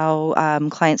allow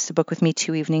clients to book with me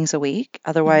 2 evenings a week.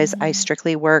 Otherwise, I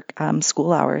strictly work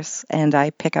school hours and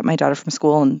I pick up my daughter from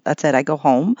school and that's it. I go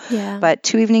home. Yeah. But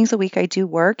 2 evenings a week I do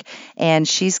work, and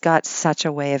she's got such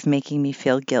a way of making me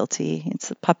feel guilty. It's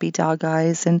the puppy dog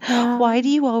eyes. And why do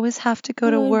you always have to go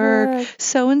to work?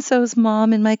 So-and-so's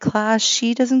mom in my class,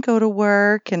 she doesn't go to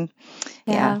work. And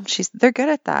they're good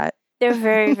at that. They're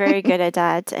very, very good at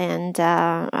that. And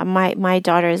my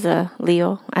daughter is a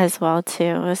Leo as well,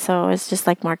 too. So it's just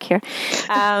like Mark here.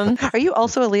 Are you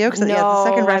also a Leo? Because no, the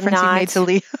second reference you made to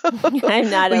Leo. I'm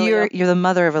not a Leo. You're the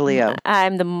mother of a Leo.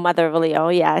 I'm the mother of a Leo,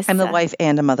 yes. I'm the wife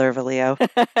and a mother of a Leo.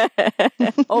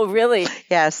 Oh, really?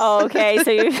 Yes. Oh, okay.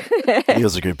 So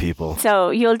Leos are good people. So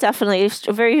you'll definitely,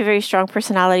 very, very strong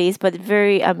personalities, but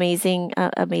very amazing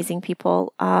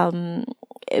people.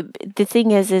 The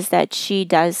thing is that she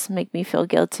does make me feel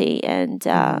guilty, and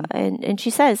she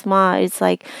says, Ma, it's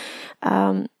like,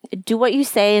 do what you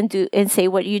say and say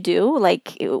what you do.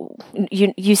 Like you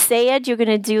say it, you're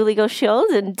gonna do Legal Shield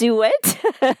and do it.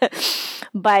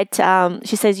 But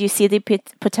she says you see the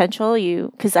potential.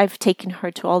 Because I've taken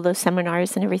her to all those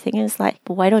seminars and everything, and it's like,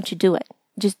 but why don't you do it?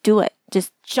 Just do it.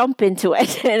 Just jump into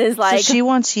it. And it's like, so she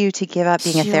wants you to give up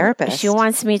being a therapist. She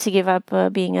wants me to give up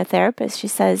being a therapist. She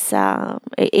says,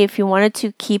 if you wanted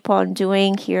to keep on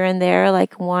doing here and there,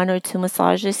 like 1 or 2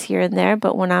 massages here and there,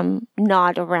 but when I'm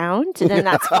not around, then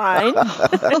that's fine.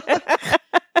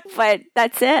 But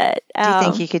that's it. Do you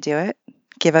think you could do it?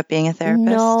 Give up being a therapist?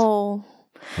 No.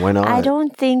 Why not? I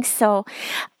don't think so.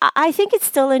 I think it's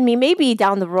still in me. Maybe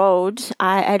down the road,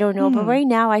 I don't know. But right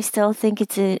now, I still think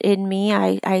it's in me.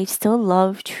 I still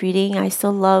love treating. I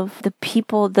still love the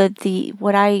people,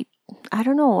 I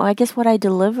don't know, I guess what I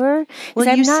deliver.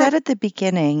 Well, you said at the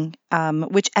beginning,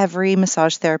 which every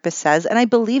massage therapist says, and I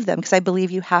believe them because I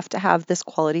believe you have to have this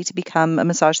quality to become a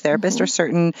massage therapist or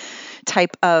certain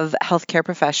type of healthcare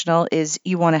professional, is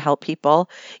you want to help people.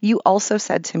 You also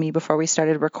said to me before we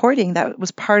started recording that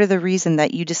was part of the reason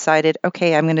that you decided,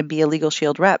 okay, I'm going to be a Legal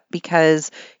Shield rep,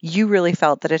 because you really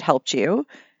felt that it helped you.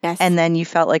 Yes. And then you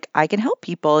felt like, I can help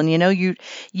people. And,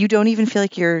 you don't even feel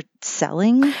like you're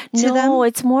selling to them. No,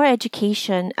 it's more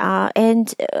education.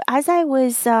 And as I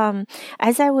was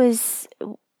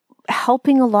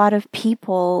helping a lot of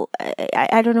people,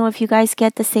 I don't know if you guys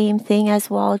get the same thing as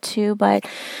well too, but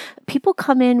people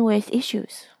come in with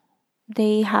issues.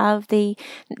 They come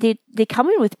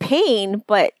in with pain,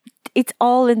 but it's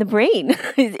all in the brain.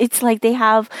 It's like they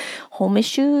have home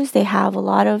issues. They have a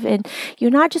lot of, and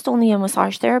you're not just only a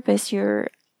massage therapist. You're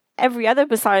every other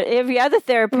therapist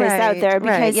out there,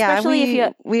 because especially if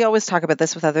you, we always talk about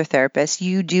this with other therapists.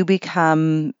 You do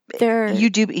become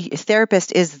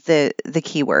therapist is the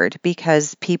key word,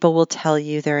 because people will tell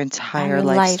you their entire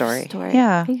life story.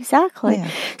 Yeah, exactly. Yeah.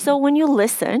 So when you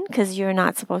listen, because you're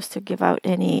not supposed to give out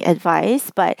any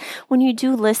advice, but when you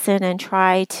do listen and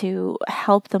try to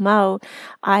help them out,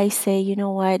 I say, you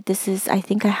know what, I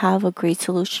think I have a great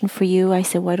solution for you. I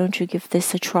say, why don't you give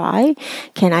this a try?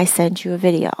 Can I send you a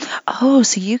video? Oh,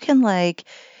 so you can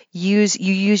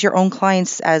use your own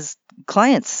clients as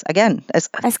clients again, as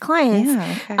clients.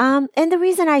 Yeah, okay. And the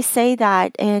reason I say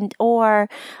that, or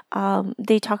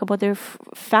they talk about their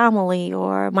family,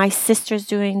 or my sister's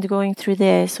going through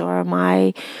this, or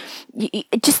my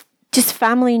just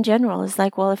family in general, is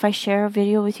like, well, if I share a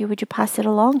video with you, would you pass it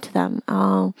along to them?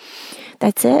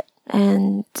 That's it.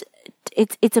 And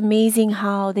it's amazing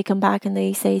how they come back and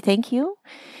they say thank you,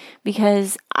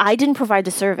 because I didn't provide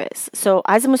the service. So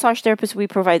as a massage therapist, we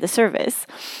provide the service.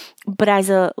 But as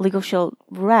a Legal Shield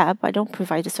rep, I don't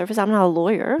provide the service. I'm not a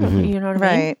lawyer. Mm-hmm. You know what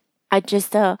I mean? Right. I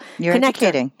just You're connector.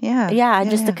 educating. Yeah.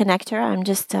 Just a connector. I'm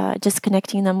just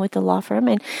connecting them with the law firm,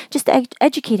 and just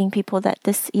educating people that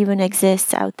this even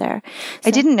exists out there. So,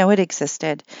 I didn't know it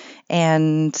existed,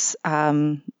 and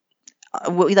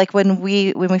like when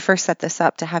we first set this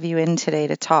up to have you in today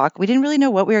to talk, we didn't really know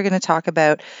what we were going to talk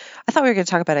about. I thought we were going to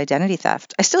talk about identity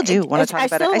theft. I still do want to talk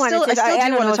about it. I still do want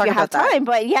to talk about that. Time,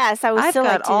 but yes, I would I've still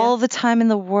got like to. all the time in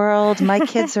the world. My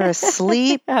kids are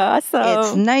asleep. Awesome.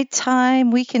 It's nighttime.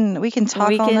 We can talk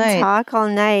all night. We can talk all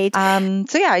night.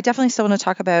 So yeah, I definitely still want to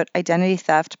talk about identity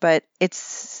theft, but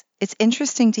it's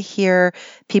interesting to hear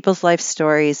people's life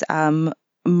stories.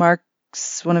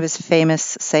 Mark's one of his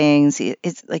famous sayings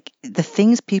is like, the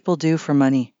things people do for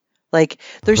money. Like,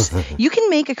 you can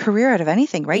make a career out of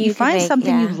anything, right? You find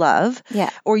something you love,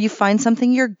 or you find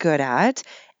something you're good at,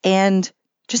 and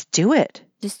just do it.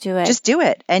 Just do it. Just do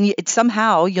it, and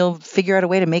somehow you'll figure out a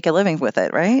way to make a living with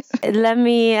it, right? Let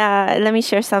me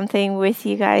share something with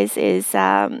you guys.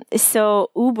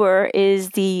 So Uber is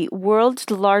the world's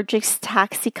largest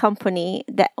taxi company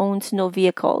that owns no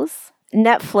vehicles.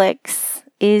 Netflix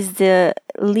is the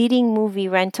leading movie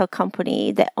rental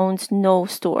company that owns no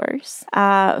stores.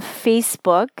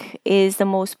 Facebook is the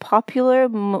most popular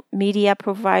media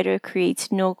provider,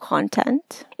 creates no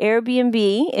content.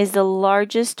 Airbnb is the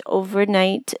largest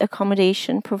overnight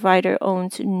accommodation provider,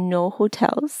 owns no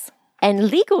hotels.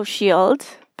 And Legal Shield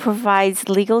provides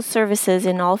legal services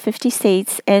in all 50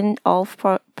 states and all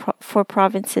 4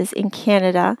 provinces in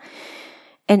Canada,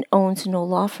 and owns no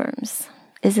law firms.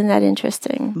 Isn't that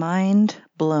interesting? Mind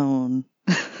blown.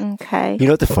 Okay. You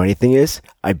know what the funny thing is?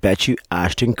 I bet you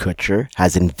Ashton Kutcher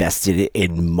has invested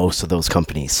in most of those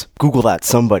companies. Google that,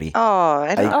 somebody. Oh,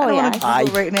 I don't want to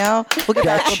Google right now. We'll get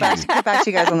back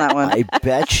to you guys on that one. I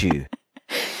bet you.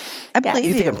 I believe you.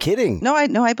 You think I'm kidding? No,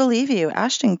 I believe you.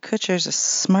 Ashton Kutcher's a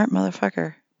smart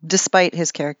motherfucker, despite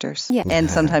his characters and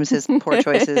sometimes his poor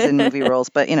choices in movie roles.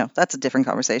 But, that's a different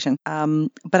conversation.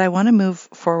 But I want to move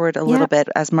forward a little bit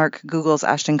as Mark Googles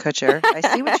Ashton Kutcher. I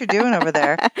see what you're doing over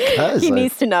there. He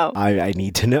needs to know. I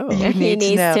need to know. He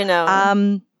needs to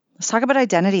know. Let's talk about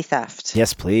identity theft.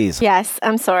 Yes, please. Yes,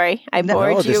 I'm sorry. I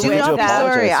bored you with that.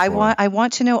 Sorry, I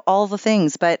want to know all the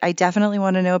things, but I definitely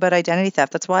want to know about identity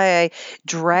theft. That's why I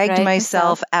dragged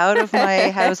myself out of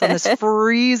my house on this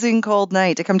freezing cold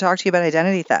night to come talk to you about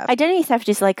identity theft. Identity theft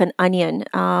is like an onion.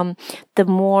 The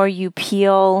more you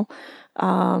peel,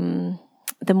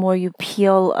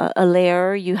 a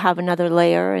layer, you have another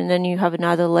layer, and then you have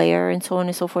another layer, and so on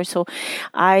and so forth. So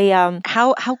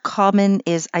how common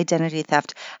is identity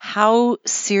theft? How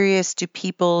serious do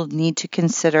people need to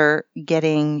consider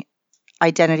getting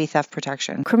identity theft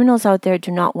protection? Criminals out there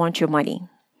do not want your money.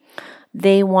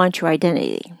 They want your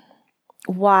identity.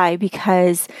 Why?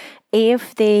 Because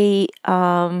if they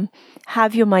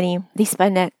have your money, they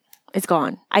spend it. It's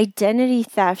gone. Identity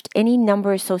theft, any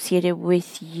number associated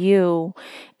with you,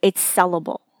 it's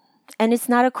sellable. And it's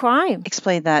not a crime.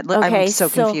 Explain that. Okay, I'm so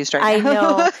confused right now. I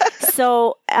know.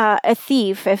 So a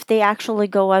thief, if they actually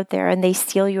go out there and they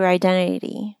steal your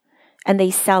identity and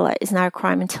they sell it, it's not a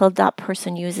crime until that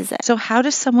person uses it. So how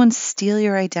does someone steal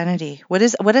your identity? What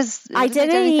is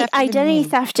identity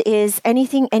theft is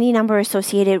any number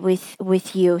associated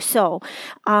with you. So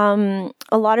a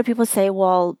lot of people say,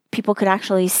 well, people could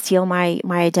actually steal my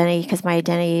identity because my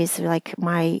identity is like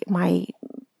my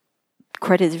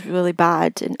credit is really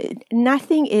bad. And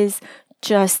nothing is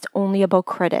just only about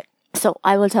credit. So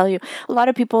I will tell you, a lot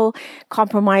of people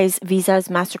compromise Visas,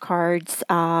 MasterCards,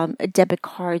 debit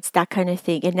cards, that kind of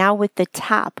thing. And now with the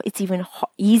tap, it's even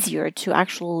easier to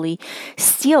actually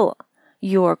steal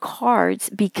your cards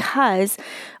because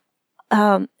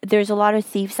there's a lot of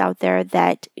thieves out there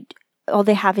that all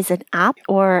they have is an app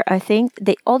or a thing.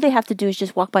 All they have to do is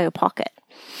just walk by your pocket,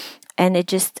 and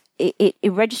it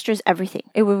registers everything.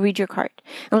 It will read your card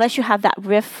unless you have that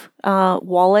RIF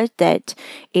wallet that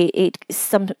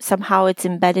somehow it's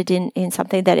embedded in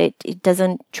something that it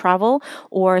doesn't travel,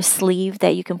 or a sleeve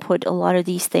that you can put a lot of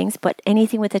these things. But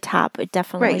anything with a tap, it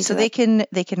definitely right. So they can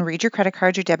read your credit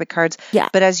cards, your debit cards. Yeah.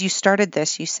 But as you started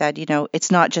this, you said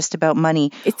it's not just about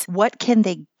money. What can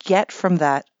they get from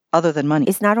that other than money?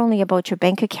 It's not only about your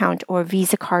bank account or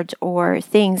Visa cards or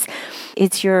things.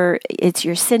 It's your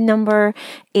SIN number.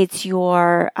 It's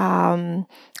your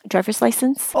driver's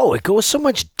license. Oh, it goes so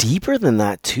much deeper than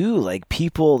that too. Like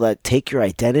people that take your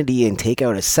identity and take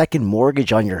out a second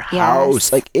mortgage on your house.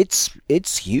 Yes. Like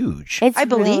it's huge. I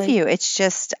believe you. It's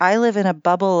just I live in a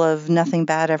bubble of nothing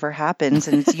bad ever happens,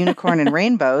 and it's unicorn and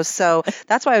rainbows. So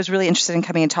that's why I was really interested in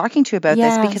coming and talking to you about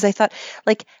this, because I thought,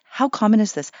 like, how common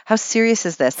is this? How serious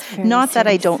is this? Not serious. That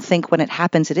I don't think when it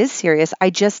happens it is serious. I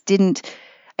didn't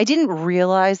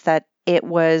realize that it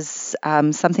was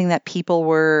something that people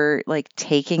were like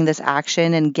taking this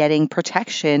action and getting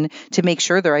protection to make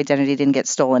sure their identity didn't get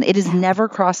stolen. It has never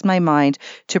crossed my mind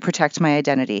to protect my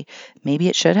identity. Maybe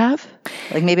it should have.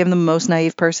 Like maybe I'm the most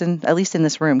naive person, at least in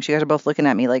this room. You guys are both looking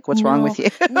at me like, what's wrong with you?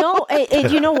 No,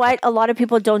 you know what? A lot of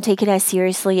people don't take it as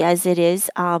seriously as it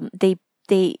is.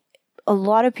 A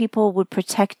lot of people would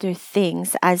protect their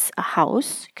things as a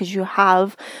house because you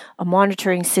have a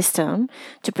monitoring system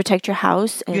to protect your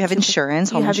house. You have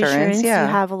insurance, home insurance. Yeah.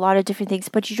 You have a lot of different things,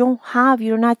 but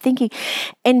you're not thinking.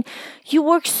 And you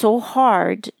work so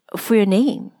hard for your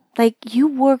name. Like you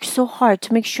work so hard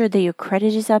to make sure that your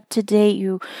credit is up to date.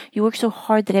 You work so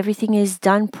hard that everything is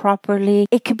done properly.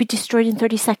 It could be destroyed in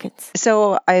 30 seconds.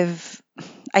 So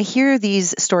I hear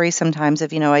these stories sometimes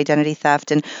of, identity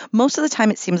theft. And most of the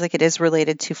time it seems like it is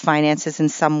related to finances in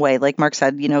some way. Like Mark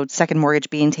said, second mortgage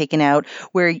being taken out,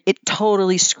 where it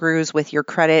totally screws with your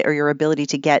credit or your ability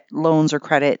to get loans or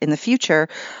credit in the future.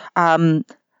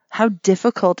 How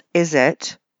difficult is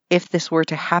it if this were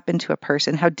to happen to a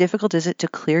person? How difficult is it to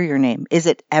clear your name? Is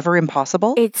it ever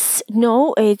impossible? It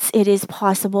is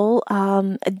possible.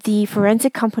 The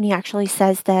forensic company actually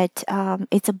says that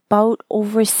it's about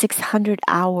over 600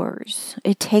 hours.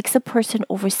 It takes a person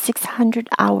over 600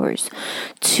 hours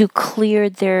to clear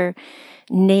their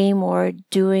name or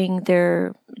doing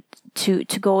their to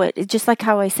go it. Just like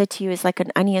how I said to you, it's like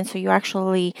an onion. So you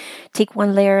actually take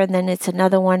one layer and then it's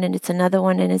another one and it's another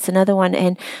one and it's another one.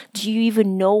 And do you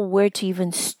even know where to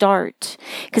even start?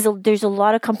 Because there's a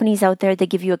lot of companies out there that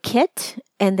give you a kit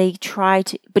and they try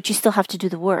to, but you still have to do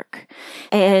the work.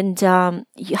 And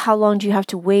how long do you have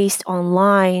to waste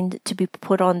online to be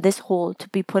put on this hold, to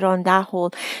be put on that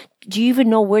hold? Do you even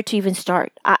know where to even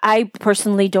start? I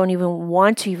personally don't even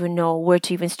want to even know where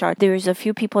to even start. There's a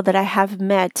few people that I have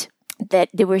met that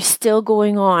they were still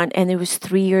going on, and it was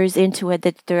 3 years into it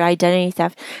that their identity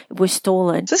theft was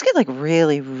stolen. So this could like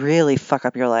really, really fuck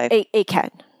up your life. It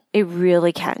can. It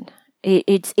really can.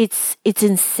 It's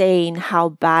insane how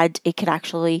bad it could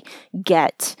actually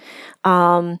get.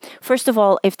 First of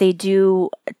all, if they do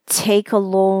take a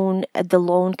loan, the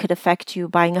loan could affect you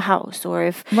buying a house, or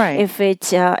if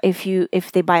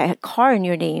they buy a car in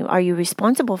your name, are you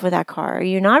responsible for that car? Are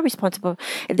you not responsible?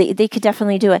 They could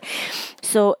definitely do it.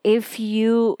 So if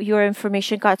your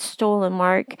information got stolen,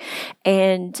 Mark,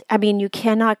 and I mean, you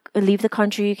cannot leave the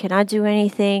country, you cannot do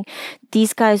anything.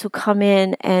 These guys will come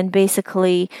in and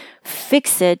basically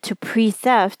fix it to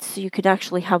pre-theft so you could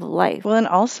actually have a life. Well, and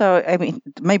also, I mean,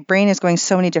 my brain is going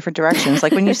so many different directions.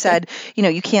 Like when you said,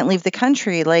 you can't leave the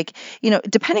country, like,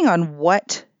 depending on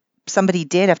what somebody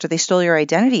did after they stole your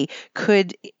identity,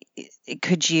 could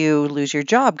you lose your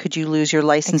job? Could you lose your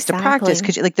license to practice?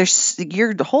 Could you,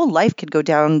 your whole life could go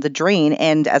down the drain.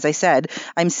 And as I said,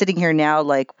 I'm sitting here now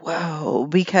like, whoa,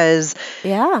 because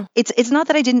it's not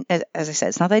that I didn't, as I said,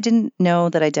 it's not that I didn't know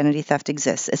that identity theft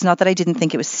exists. It's not that I didn't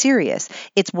think it was serious.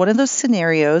 It's one of those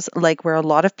scenarios like where a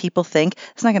lot of people think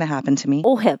it's not going to happen to me.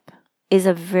 OHIP is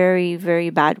a very, very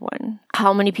bad one.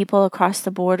 How many people across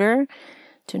the border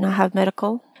do not have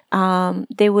medical?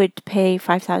 They would pay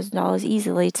 $5,000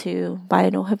 easily to buy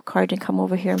an OHIP card and come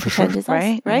over here and pretend it's us,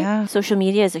 right? Yeah. Social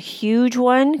media is a huge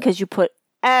one because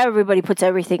everybody puts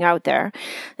everything out there.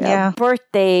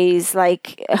 Birthdays,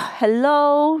 like,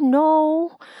 hello,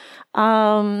 no.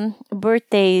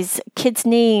 Birthdays, kids'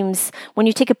 names. When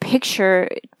you take a picture,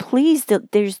 please,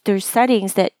 there's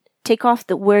settings that take off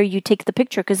where you take the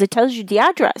picture because it tells you the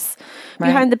address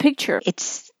behind the picture.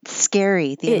 It's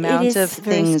scary, the amount of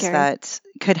things that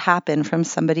could happen from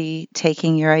somebody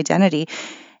taking your identity.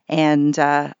 And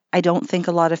I don't think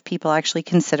a lot of people actually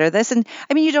consider this. And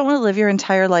I mean, you don't want to live your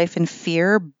entire life in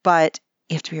fear, but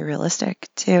you have to be realistic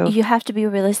too. You have to be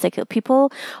realistic.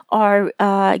 People are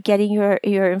getting your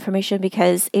information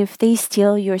because if they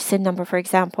steal your SIN number, for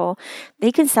example,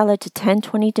 they can sell it to 10,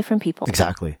 20 different people.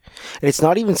 Exactly. And it's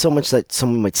not even so much that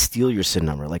someone might steal your SIN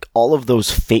number. Like all of those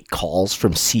fake calls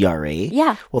from CRA.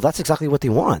 Yeah. Well, that's exactly what they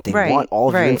want. They want all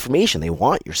of your information. They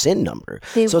want your SIN number.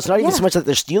 So it's not even so much that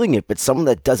they're stealing it, but someone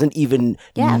that doesn't even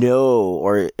know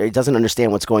or doesn't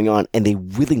understand what's going on, and they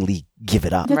willingly give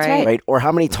it up. That's right. Or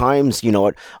how many times, you know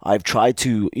what, I've tried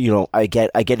to, you know, I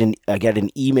get an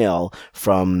email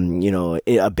from, you know,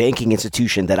 a banking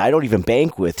institution that I don't even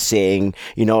bank with saying,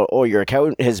 you know, oh, your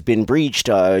account has been breached.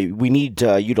 We need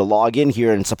you to log in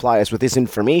here and supply us with this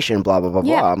information, blah, blah, blah,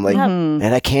 blah. I'm like, and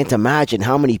I can't imagine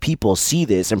how many people see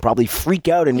this and probably freak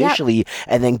out initially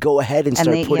and then go ahead and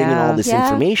start putting in all this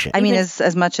information. I mean,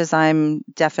 as much as I'm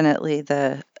definitely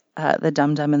the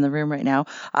dum-dum in the room right now.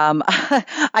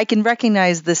 I can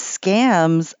recognize the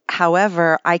scams.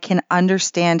 However, I can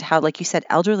understand how, like you said,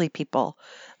 elderly people,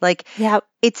 like,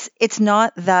 it's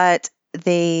not that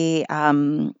they,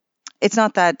 it's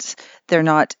not that they're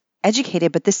not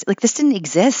educated, but this didn't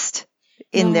exist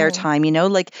in their time, you know,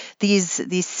 like these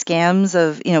scams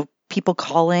of, you know, people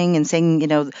calling and saying, you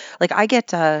know, like I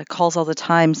get calls all the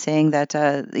time saying that,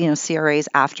 you know, CRA is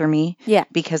after me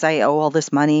because I owe all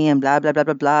this money and blah, blah, blah,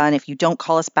 blah, blah. And if you don't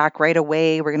call us back right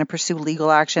away, we're going to pursue legal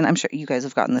action. I'm sure you guys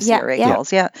have gotten the CRA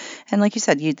calls. Yeah. And like you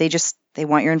said, they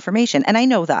want your information. And I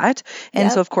know that. And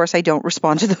so, of course, I don't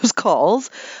respond to those calls.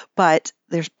 But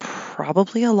there's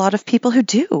probably a lot of people who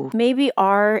do. Maybe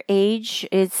our age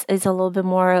is a little bit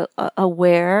more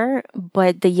aware,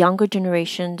 but the younger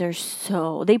generation,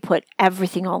 they put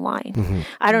everything online.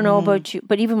 I don't know about you,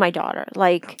 but even my daughter,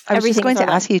 like I was just going to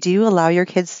ask you, do you allow your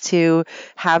kids to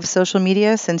have social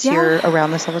media since you're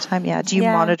around this all the time? Yeah. Do you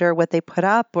monitor what they put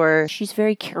up, or? She's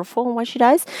very careful in what she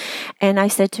does. And I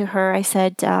said to her,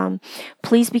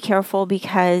 please be careful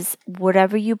because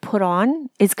whatever you put on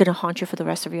is going to haunt you for the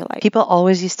rest of your life. People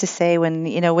always used to say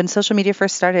when social media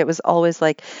first started, it was always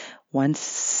like, once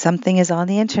something is on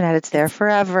the internet, it's there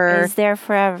forever. It's there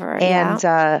forever. And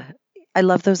I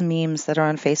love those memes that are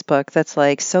on Facebook. That's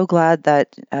like, so glad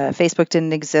that Facebook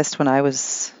didn't exist when I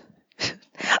was...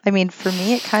 I mean, for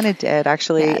me, it kind of did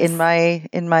actually. In my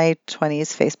 20s,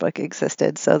 Facebook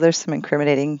existed. So there's some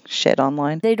incriminating shit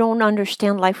online. They don't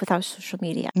understand life without social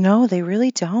media. No, they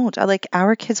really don't. Like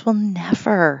our kids will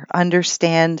never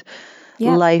understand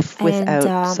life without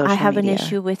social media. I have an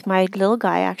issue with my little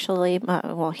guy, actually.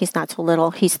 Well, he's not so little.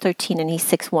 He's 13 and he's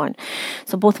 6'1".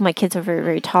 So both of my kids are very,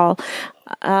 very tall.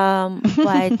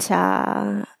 But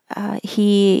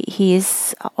he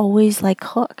is always like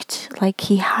hooked. Like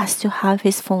he has to have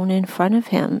his phone in front of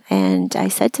him. And I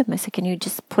said to him, I said, can you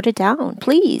just put it down,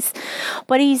 please?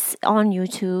 But he's on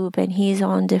YouTube and he's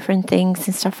on different things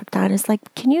and stuff like that. It's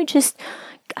like, can you just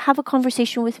have a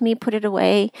conversation with me, put it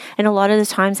away? And a lot of the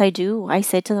times I do. I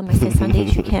said to them, I said,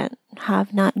 Sundays you can't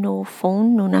have no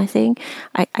phone, no nothing.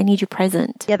 I need you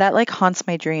present. Yeah, that like haunts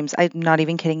my dreams. I'm not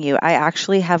even kidding you. I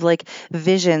actually have like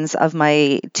visions of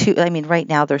my two, I mean, right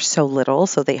now they're so little,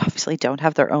 so they obviously don't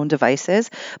have their own devices,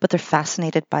 but they're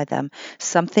fascinated by them.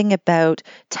 Something about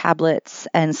tablets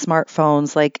and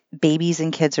smartphones, like babies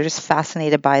and kids are just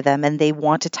fascinated by them and they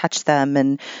want to touch them.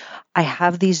 And I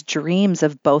have these dreams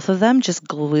of both of them just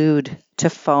glued to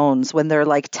phones when they're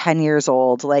like 10 years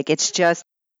old. Like it's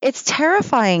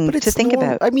terrifying to think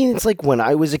about. I mean, it's like when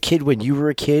I was a kid, when you were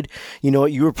a kid, you know,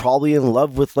 you were probably in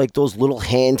love with like those little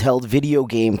handheld video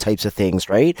game types of things,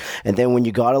 right? And then when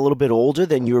you got a little bit older,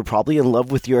 then you were probably in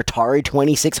love with your Atari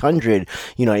 2600,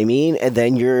 you know what I mean? And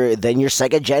then your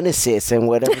Sega Genesis and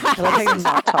whatever. I like how you're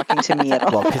not talking to me at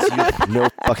all. Well, because you have no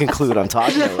fucking clue what I'm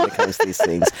talking about when it comes to these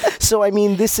things. So, I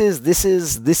mean, this is the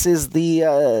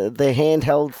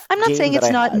handheld. I'm not saying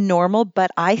it's not normal, but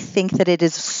I think that it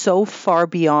is so far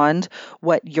beyond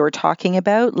what you're talking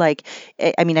about. Like,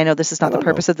 I mean, I know this is not the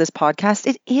purpose of this podcast.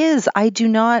 It is. I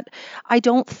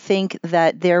don't think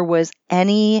that there was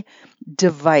any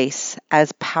device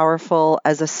as powerful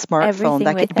as a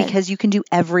smartphone because you can do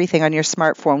everything on your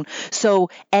smartphone. So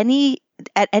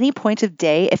at any point of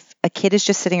day, if a kid is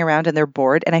just sitting around and they're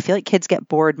bored, and I feel like kids get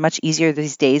bored much easier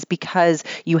these days because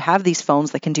you have these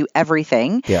phones that can do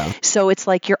everything. Yeah. So it's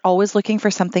like you're always looking for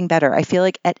something better. I feel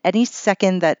like at any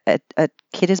second that a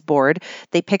kid is bored,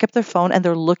 they pick up their phone and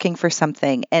they're looking for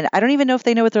something. And I don't even know if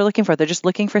they know what they're looking for. They're just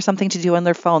looking for something to do on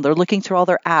their phone. They're looking through all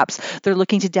their apps. They're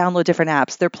looking to download different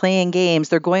apps. They're playing games.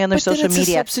 They're going on their social media. It's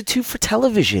a substitute for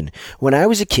television. When I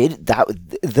was a kid,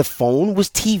 the phone was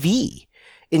TV.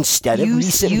 instead of me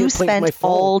sitting here playing with my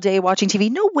phone. all day watching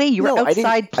TV. No way. You were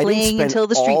outside playing until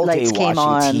the street lights came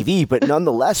on. TV, but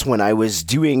nonetheless, when I was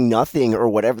doing nothing or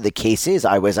whatever the case is,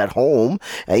 I was at home.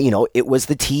 It was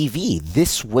the TV.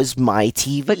 This was my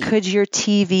TV. But could your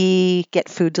TV get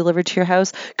food delivered to your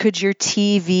house? Could your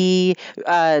TV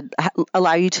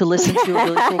allow you to listen to a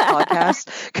really cool podcast?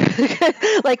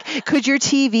 Could your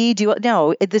TV do?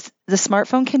 No, the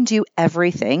smartphone can do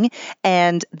everything,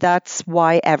 and that's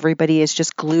why everybody is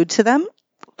just glued to them.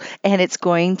 And it's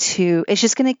just going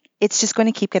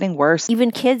to keep getting worse. Even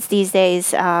kids these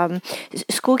days,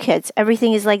 school kids,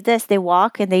 everything is like this. They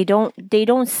walk and they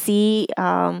don't see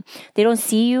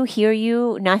you, hear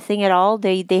you, nothing at all.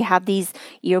 They have these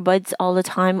earbuds all the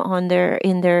time and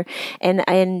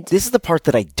this is the part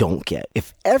that I don't get.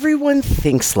 If everyone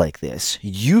thinks like this,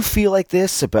 you feel like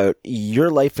this about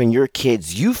your life and your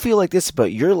kids, you feel like this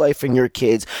about your life and your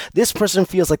kids, this person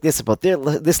feels like this about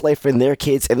this life and their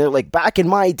kids, and they're like, back in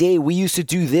my day, we used to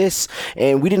do this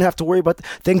and we didn't have to worry about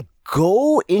then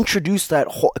go introduce that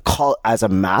whole call as a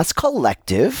mass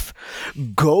collective.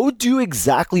 Go do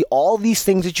exactly all these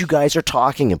things that you guys are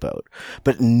talking about,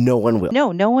 but no one will.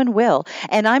 No one will.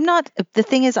 And I'm not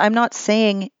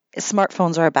saying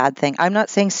smartphones are a bad thing. I'm not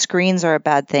saying screens are a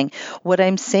bad thing. What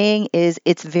I'm saying is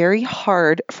it's very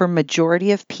hard for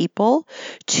majority of people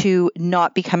to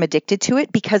not become addicted to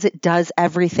it because it does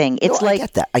everything. It's I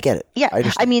get that. I get it. Yeah.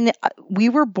 I mean, we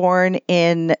were born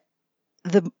in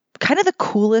the kind of the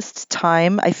coolest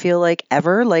time, I feel like,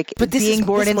 ever. Like being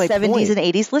born in the 70s and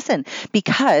 80s. Listen,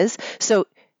 because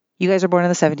you guys are born in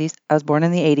the 70s. I was born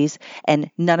in the 80s, and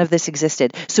none of this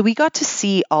existed. So we got to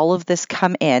see all of this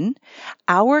come in.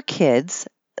 Our kids,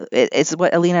 it's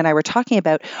what Alina and I were talking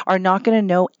about, are not going to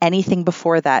know anything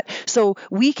before that. So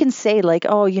we can say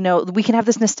we can have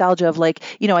this nostalgia of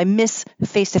I miss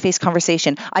face-to-face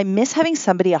conversation. I miss having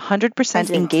somebody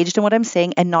 100% engaged in what I'm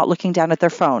saying and not looking down at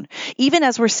their phone. Even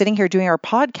as we're sitting here doing our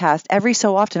podcast, every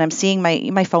so often I'm seeing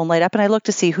my phone light up and I look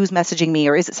to see who's messaging me,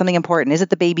 or is it something important? Is it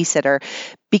the babysitter?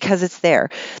 Because it's there.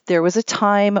 There was a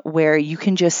time where you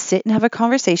can just sit and have a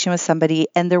conversation with somebody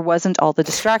and there wasn't all the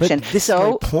distraction. But this is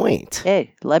my point.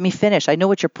 Hey, let me finish. I know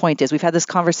what your point is. We've had this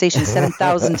conversation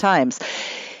 7,000 times.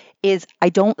 I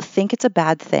don't think it's a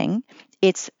bad thing.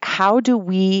 It's how do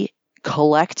we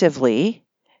collectively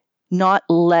not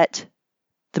let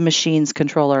the machines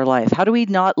control our life? How do we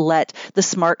not let the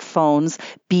smartphones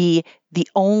be the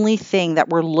only thing that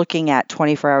we're looking at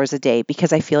 24 hours a day?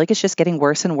 Because I feel like it's just getting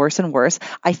worse and worse and worse.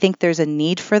 I think there's a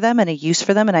need for them and a use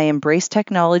for them, and I embrace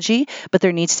technology, but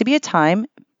there needs to be a time,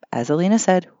 as Alina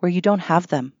said, where you don't have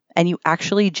them. And you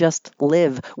actually just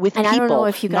live with people, I don't know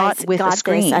if you guys not with got a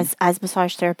screen. this as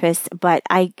massage therapists, but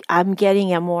I'm getting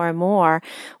it more and more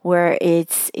where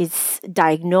it's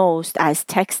diagnosed as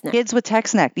TextNet. Kids with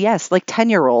TextNet, yes, like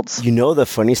 10-year-olds. You know the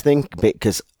funniest thing?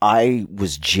 Because I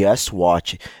was just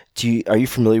watching... Are you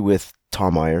familiar with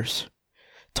Tom Myers?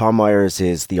 Tom Myers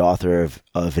is the author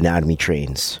of Anatomy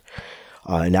Trains.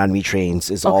 Anatomy Trains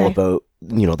is all about,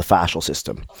 the fascial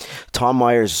system. Tom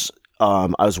Myers... I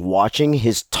was watching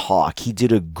his talk. He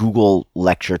did a Google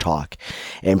lecture talk,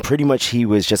 and pretty much he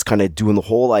was just kind of doing the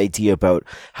whole idea about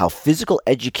how physical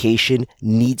education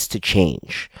needs to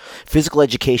change. Physical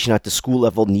education at the school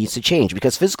level needs to change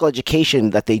because physical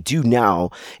education that they do now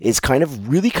is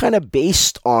really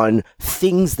based on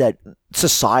things that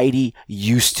society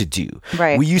used to do.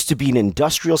 Right. We used to be an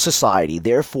industrial society.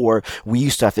 Therefore, we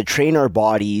used to have to train our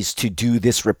bodies to do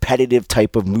this repetitive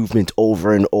type of movement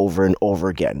over and over and over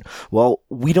again. Well,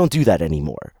 we don't do that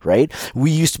anymore, right?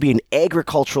 We used to be an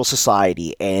agricultural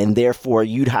society, and therefore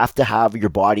you'd have to have your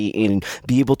body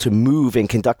be able to move and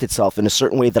conduct itself in a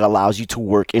certain way that allows you to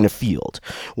work in a field.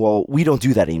 Well, we don't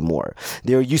do that anymore.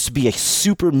 There used to be a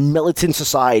super militant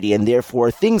society, and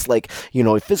therefore things like,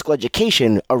 physical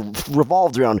education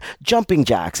revolved around jumping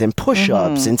jacks and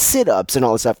push-ups and sit-ups and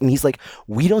all this stuff. And he's like,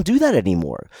 we don't do that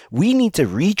anymore. We need to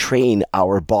retrain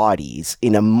our bodies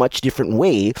in a much different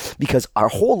way because our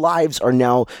whole lives are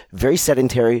now very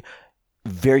sedentary,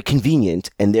 very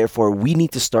convenient, and therefore we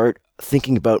need to start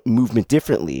thinking about movement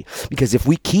differently. Because if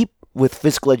we keep with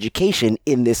physical education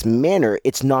in this manner,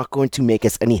 it's not going to make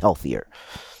us any healthier.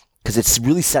 Because it's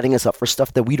really setting us up for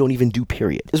stuff that we don't even do,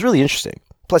 period. It's really interesting.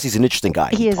 Plus, he's an interesting guy.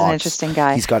 He is an interesting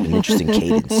guy. He's got an interesting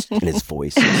cadence in his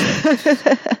voice.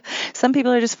 Some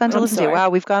people are just fun to listen to. Wow,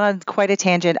 we've gone on quite a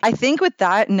tangent. I think with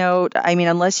that note,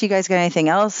 unless you guys got anything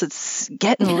else, it's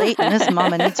getting late and this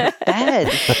mama needs her bed.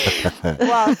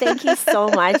 Well, thank you so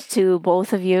much to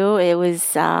both of you. It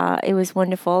was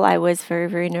wonderful. I was very,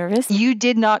 very nervous. You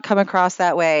did not come across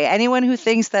that way. Anyone who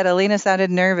thinks that Alina sounded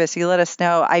nervous, you let us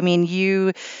know.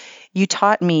 you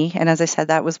taught me. And as I said,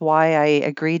 that was why I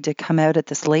agreed to come out at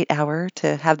this late hour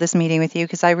to have this meeting with you,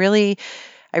 because I really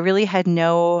had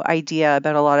no idea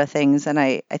about a lot of things. And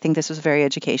I think this was very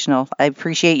educational. I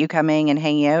appreciate you coming and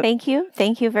hanging out. Thank you.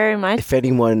 Thank you very much. If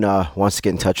anyone wants to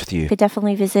get in touch with you, You could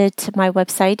definitely visit my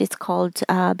website. It's called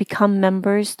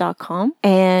becomemembers.com.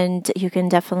 And you can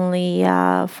definitely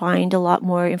find a lot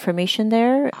more information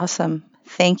there. Awesome.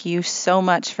 Thank you so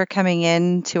much for coming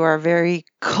in to our very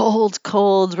cold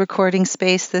recording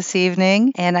space this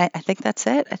evening. And I think that's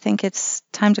it. I think it's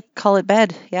time to call it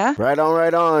bed. Yeah? Right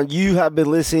on. You have been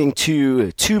listening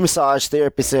to Two Massage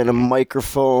Therapists and a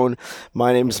Microphone.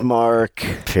 My name is Mark.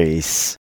 Peace.